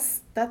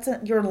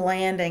 you're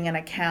landing an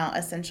account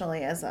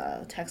essentially as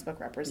a textbook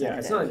representative. Yeah,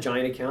 it's not a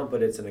giant account,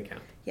 but it's an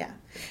account. Yeah.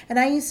 And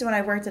I used to, when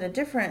I worked at a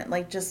different,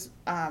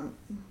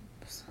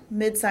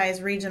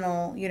 mid-sized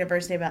regional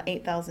university, about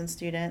 8,000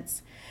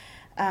 students,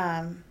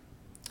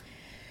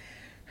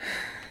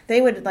 they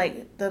would,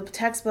 the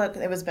textbook,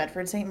 it was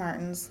Bedford St.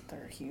 Martin's,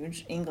 they're a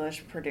huge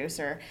English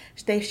producer.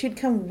 She'd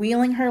come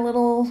wheeling her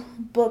little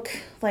book,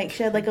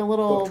 she had a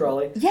little... book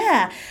trolley?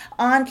 Yeah,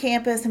 on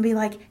campus and be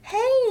like,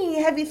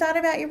 hey, have you thought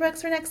about your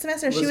books for next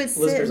semester? She would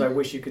sit... Listeners, I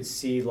wish you could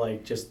see,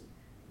 just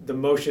the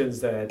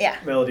motions that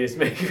Melody is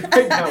making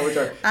right now, which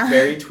are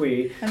very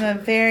twee. I'm a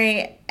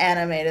very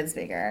animated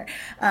speaker.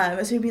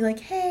 So she'd be like,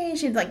 hey,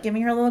 she'd give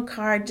me her little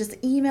card,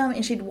 just email me,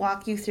 and she'd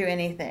walk you through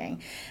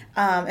anything.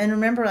 And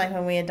remember,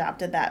 when we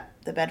adopted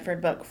the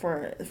Bedford book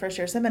for the first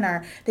year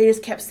seminar, they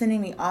just kept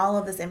sending me all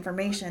of this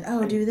information.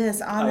 Do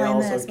this, online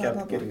this, I also kept blah,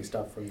 blah, blah. getting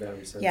stuff from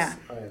them since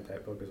I had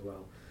that book as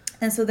well.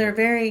 And so they're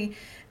very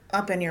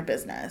up in your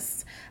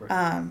business.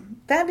 Right.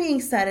 That being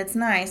said, it's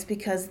nice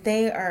because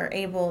they are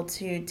able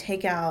to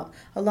take out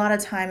a lot of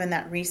time in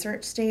that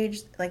research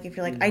stage. If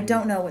you're I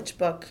don't know which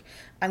book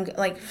I'm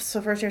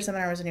so first year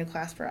seminar was a new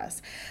class for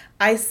us.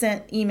 I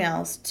sent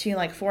emails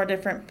to 4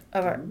 different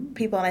of our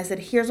people, and I said,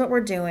 here's what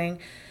we're doing.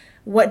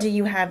 What do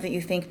you have that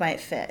you think might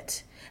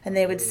fit? And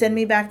they would send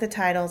me back the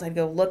titles. I'd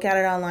go look at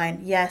it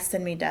online. Yes,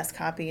 send me desk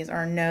copies,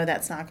 or no,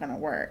 that's not going to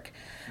work.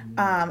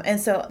 And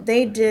so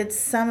they did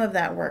some of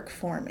that work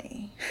for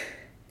me,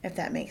 if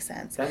that makes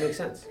sense. That makes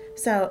sense.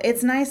 So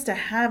it's nice to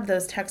have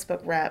those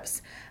textbook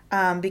reps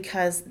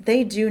because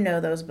they do know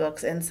those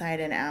books inside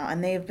and out,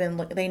 and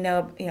they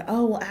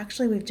know,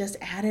 actually we've just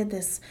added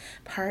this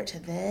part to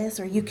this,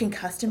 or you can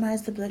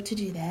customize the book to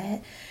do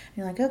that. And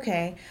you're like,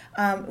 okay,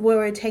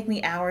 where it would take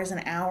me hours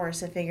and hours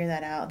to figure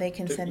that out, they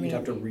can send me. You'd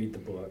have to read the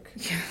book.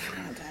 Yeah, I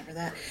don't have time for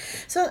that.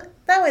 So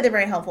that way they're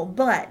very helpful,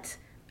 but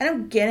I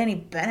don't get any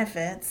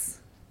benefits.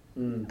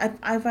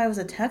 If I was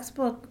a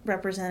textbook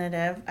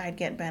representative, I'd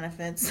get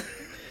benefits.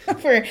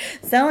 for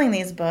selling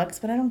these books,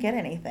 but I don't get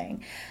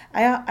anything.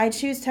 I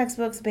choose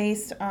textbooks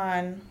based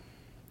on.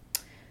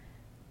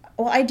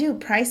 Well, I do.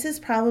 Price is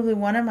probably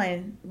one of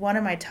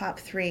my top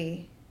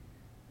 3,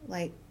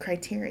 like,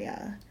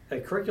 criteria.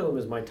 Curriculum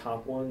is my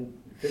top one.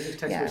 Physics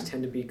textbooks Yeah.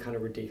 tend to be kind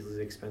of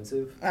ridiculously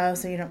expensive. Oh,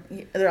 so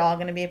they're all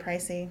going to be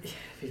pricey?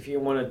 If you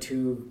want a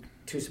two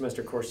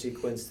semester course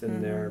sequence,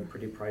 then they're Mm-hmm.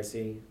 pretty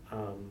pricey.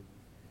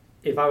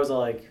 If I was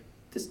like,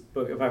 this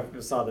book, if I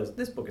saw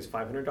this book is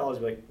 $500, I'd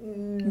be like,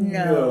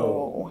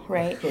 no.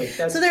 Right. Like,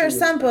 that's So there are too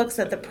some books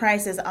that the expensive.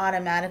 prices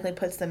automatically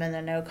puts them in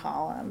the no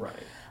column. Right.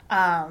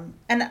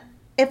 And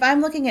if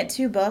I'm looking at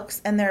 2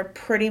 books and they're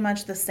pretty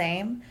much the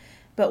same,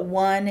 but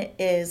one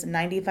is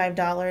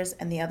 $95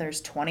 and the other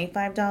is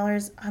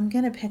 $25, I'm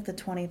going to pick the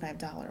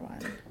 $25 one.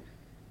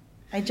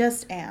 I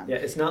just am. Yeah,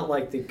 it's not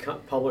like the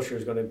publisher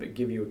is going to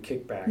give you a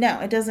kickback. No,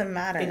 it doesn't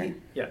matter.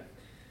 Yeah.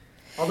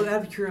 Although,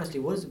 out of curiosity,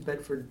 what is the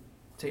Bedford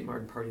St.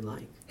 Martin party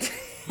like?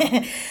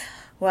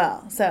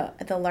 Well, so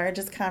at the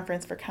largest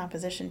conference for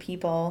composition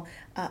people,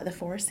 the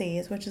 4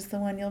 Cs, which is the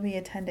one you'll be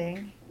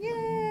attending,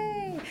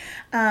 yay!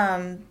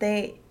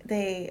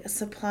 They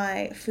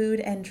supply food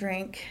and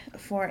drink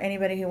for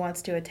anybody who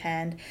wants to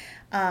attend.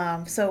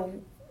 So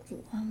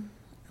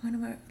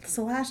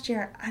last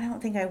year, I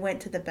don't think I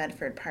went to the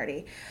Bedford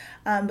party,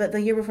 but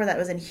the year before that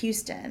was in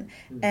Houston,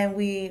 and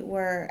we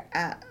were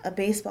at a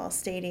baseball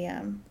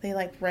stadium. They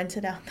like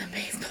rented out the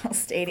baseball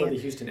stadium. For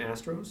the Houston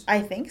Astros?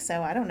 I think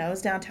so. I don't know.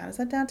 It's downtown. Is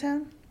that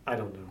downtown? I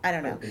don't know. I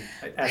don't know.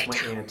 I asked my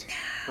aunt.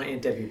 My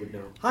Aunt Debbie would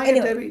know. Hi,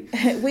 Anyway, Aunt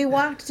Debbie. we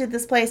walked to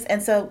this place,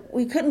 and so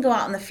we couldn't go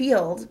out in the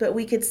field, but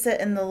we could sit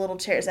in the little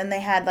chairs, and they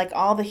had like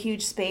all the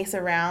huge space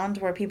around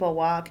where people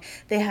walk.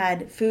 They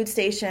had food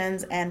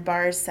stations and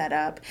bars set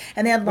up,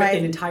 and they had Wait, an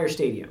like, entire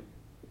stadium.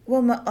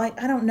 well,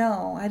 like I don't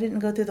know. I didn't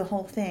go through the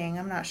whole thing.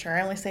 I'm not sure.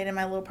 I only stayed in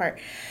my little part.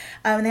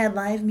 And they had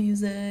live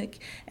music,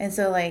 and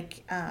so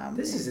like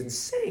This is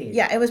insane.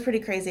 yeah, it was pretty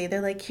crazy.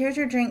 They're like, here's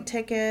your drink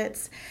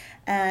tickets.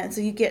 And so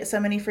you get so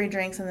many free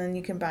drinks, and then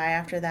you can buy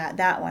after that.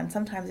 That one.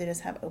 Sometimes they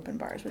just have open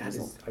bars, which That is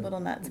is a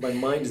little nuts. My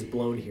mind is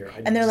blown here.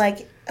 And they're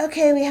like,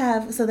 okay, we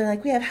have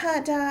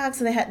hot dogs.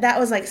 So that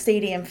was like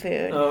stadium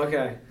food. Oh,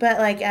 okay. But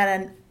like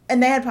and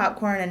they had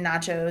popcorn and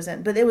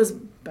nachos, but it was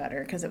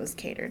better because it was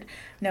catered.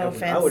 No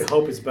offense. I would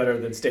hope it's better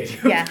than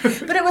stadium. Yeah,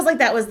 but it was like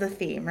that was the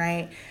theme,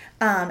 right?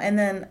 And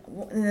then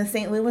in the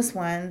St. Louis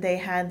one, they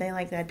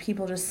had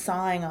people just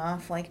sawing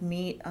off like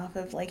meat off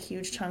of like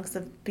huge chunks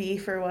of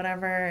beef or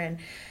whatever, and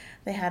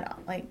they had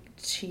like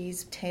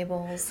cheese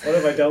tables. What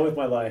have I done with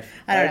my life?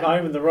 I don't know.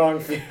 I'm in the wrong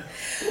field.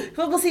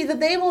 Well, we'll see that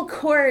they will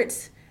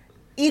court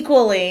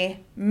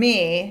equally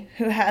me,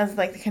 who has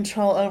like the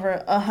control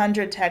over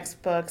 100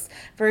 textbooks,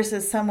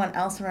 versus someone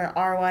else from an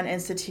R1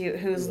 institute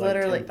who's Like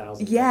literally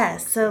 10,000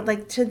 yes. textbooks, So yeah.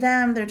 like to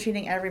them, they're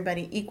treating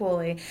everybody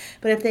equally.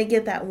 But if they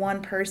get that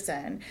one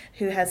person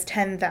who has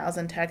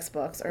 10,000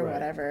 textbooks or Right.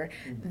 whatever,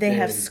 they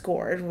have Then-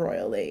 scored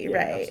royally, Yeah,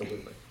 right?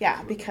 absolutely. Yeah,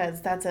 Absolutely.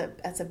 because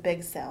that's a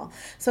big sell.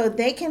 So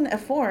they can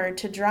afford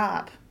to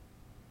drop,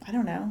 I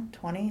don't know,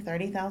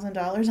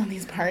 $20,000-$30,000 on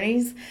these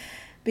parties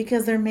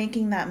because they're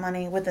making that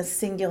money with a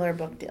singular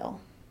book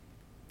deal.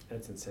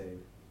 That's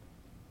insane.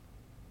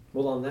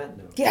 Well, on that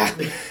note. Yeah.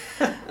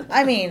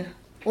 I mean,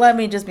 let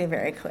me just be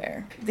very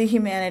clear. The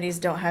humanities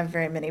don't have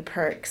very many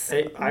perks,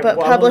 but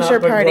publisher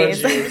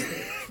parties.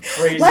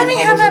 Let me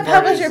have that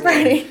publisher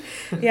party.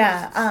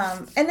 Yeah,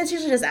 and it's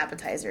usually just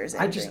appetizers.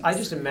 And I drinks.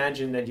 just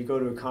imagine that you go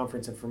to a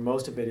conference and for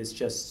most of it it's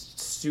just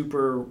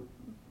super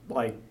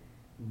like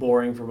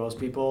boring for most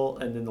people,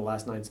 and then the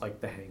last night's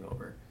like The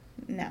Hangover.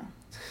 No.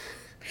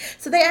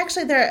 So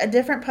they're a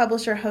different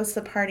publisher hosts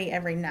the party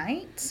every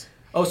night.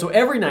 Oh, so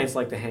every night's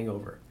like The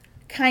Hangover.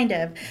 Kind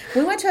of.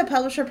 We went to a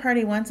publisher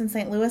party once in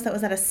St. Louis that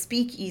was at a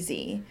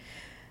speakeasy.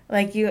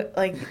 I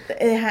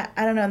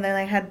don't know, and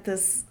they had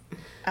this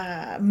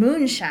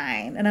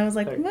moonshine, and I was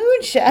like, Okay.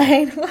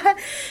 moonshine? What?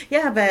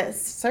 Yeah, but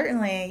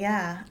certainly,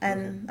 yeah.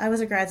 And I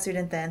was a grad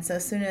student then, so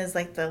as soon as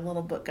like the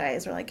little book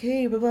guys were like,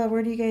 hey, blah, blah,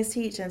 where do you guys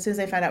teach? And as soon as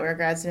they found out we were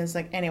grad students,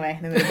 like, anyway,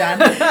 they moved on.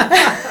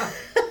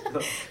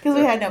 Because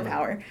we had no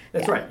power.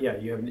 That's Yeah. right. Yeah,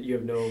 you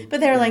have no.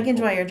 But they were you have like, no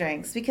enjoy control. your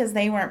drinks, because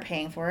they weren't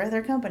paying for it.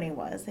 Their company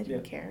was. They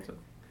didn't care. So-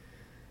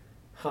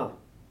 Huh.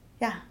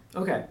 Yeah.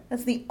 Okay.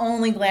 That's the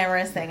only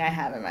glamorous thing I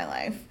have in my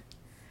life.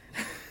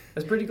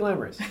 That's pretty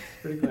glamorous.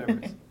 Pretty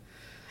glamorous.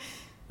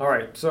 All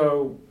right,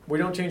 so we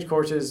don't change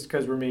courses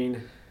because we're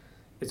mean.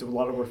 It's a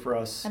lot of work for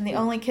us. And the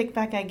only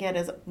kickback I get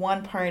is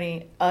one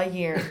party a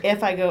year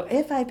if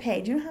I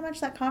pay. Do you know how much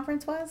that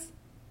conference was?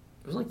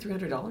 It was like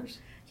 $300.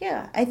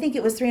 Yeah, I think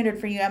it was $300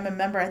 for you. I'm a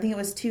member. I think it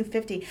was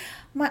 $250.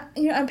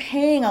 I'm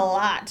paying a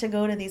lot to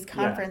go to these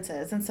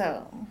conferences, and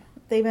so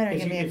they better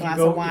give me a glass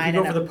of wine. If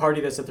you go for the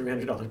party, that's a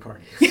 $300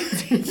 party.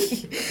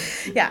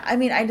 Yeah, I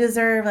mean, I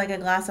deserve like a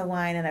glass of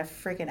wine and a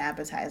freaking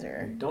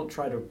appetizer. Don't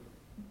try to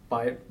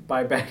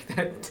buy back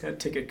that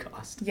ticket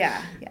cost.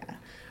 Yeah.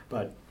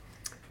 But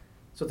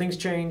so things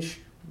change.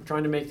 We're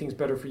trying to make things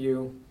better for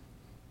you.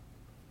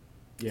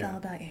 It's all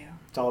about you.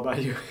 It's all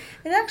about you.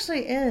 It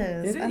actually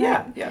is. And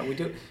Yeah, we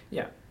do.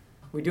 Yeah.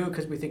 We do it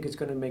because we think it's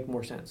going to make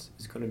more sense.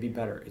 It's going to be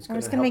better. Or it's gonna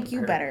going to help make you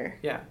prepare. better.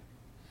 Yeah.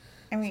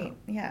 I mean,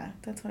 yeah,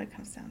 that's what it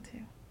comes down to.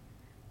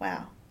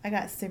 Wow. I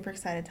got super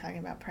excited talking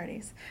about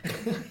parties.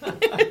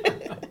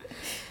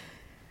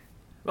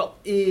 Well,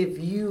 if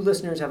you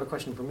listeners have a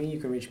question for me, you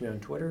can reach me on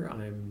Twitter.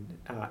 I'm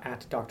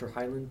at Dr.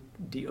 Hyland,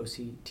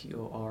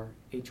 DoctorHyland,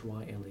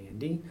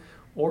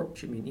 or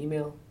shoot me an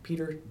email,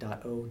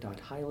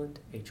 peter.o.hyland,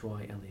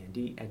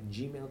 HYLAND,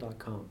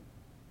 @gmail.com.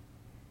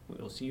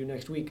 We'll see you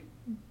next week,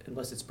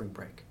 unless it's spring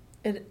break.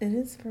 It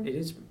is for... It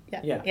is?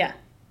 Yeah. Yeah.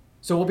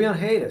 So we'll be on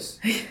hiatus.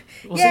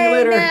 We'll Yay, see you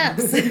later.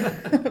 naps.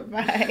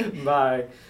 Bye. Bye.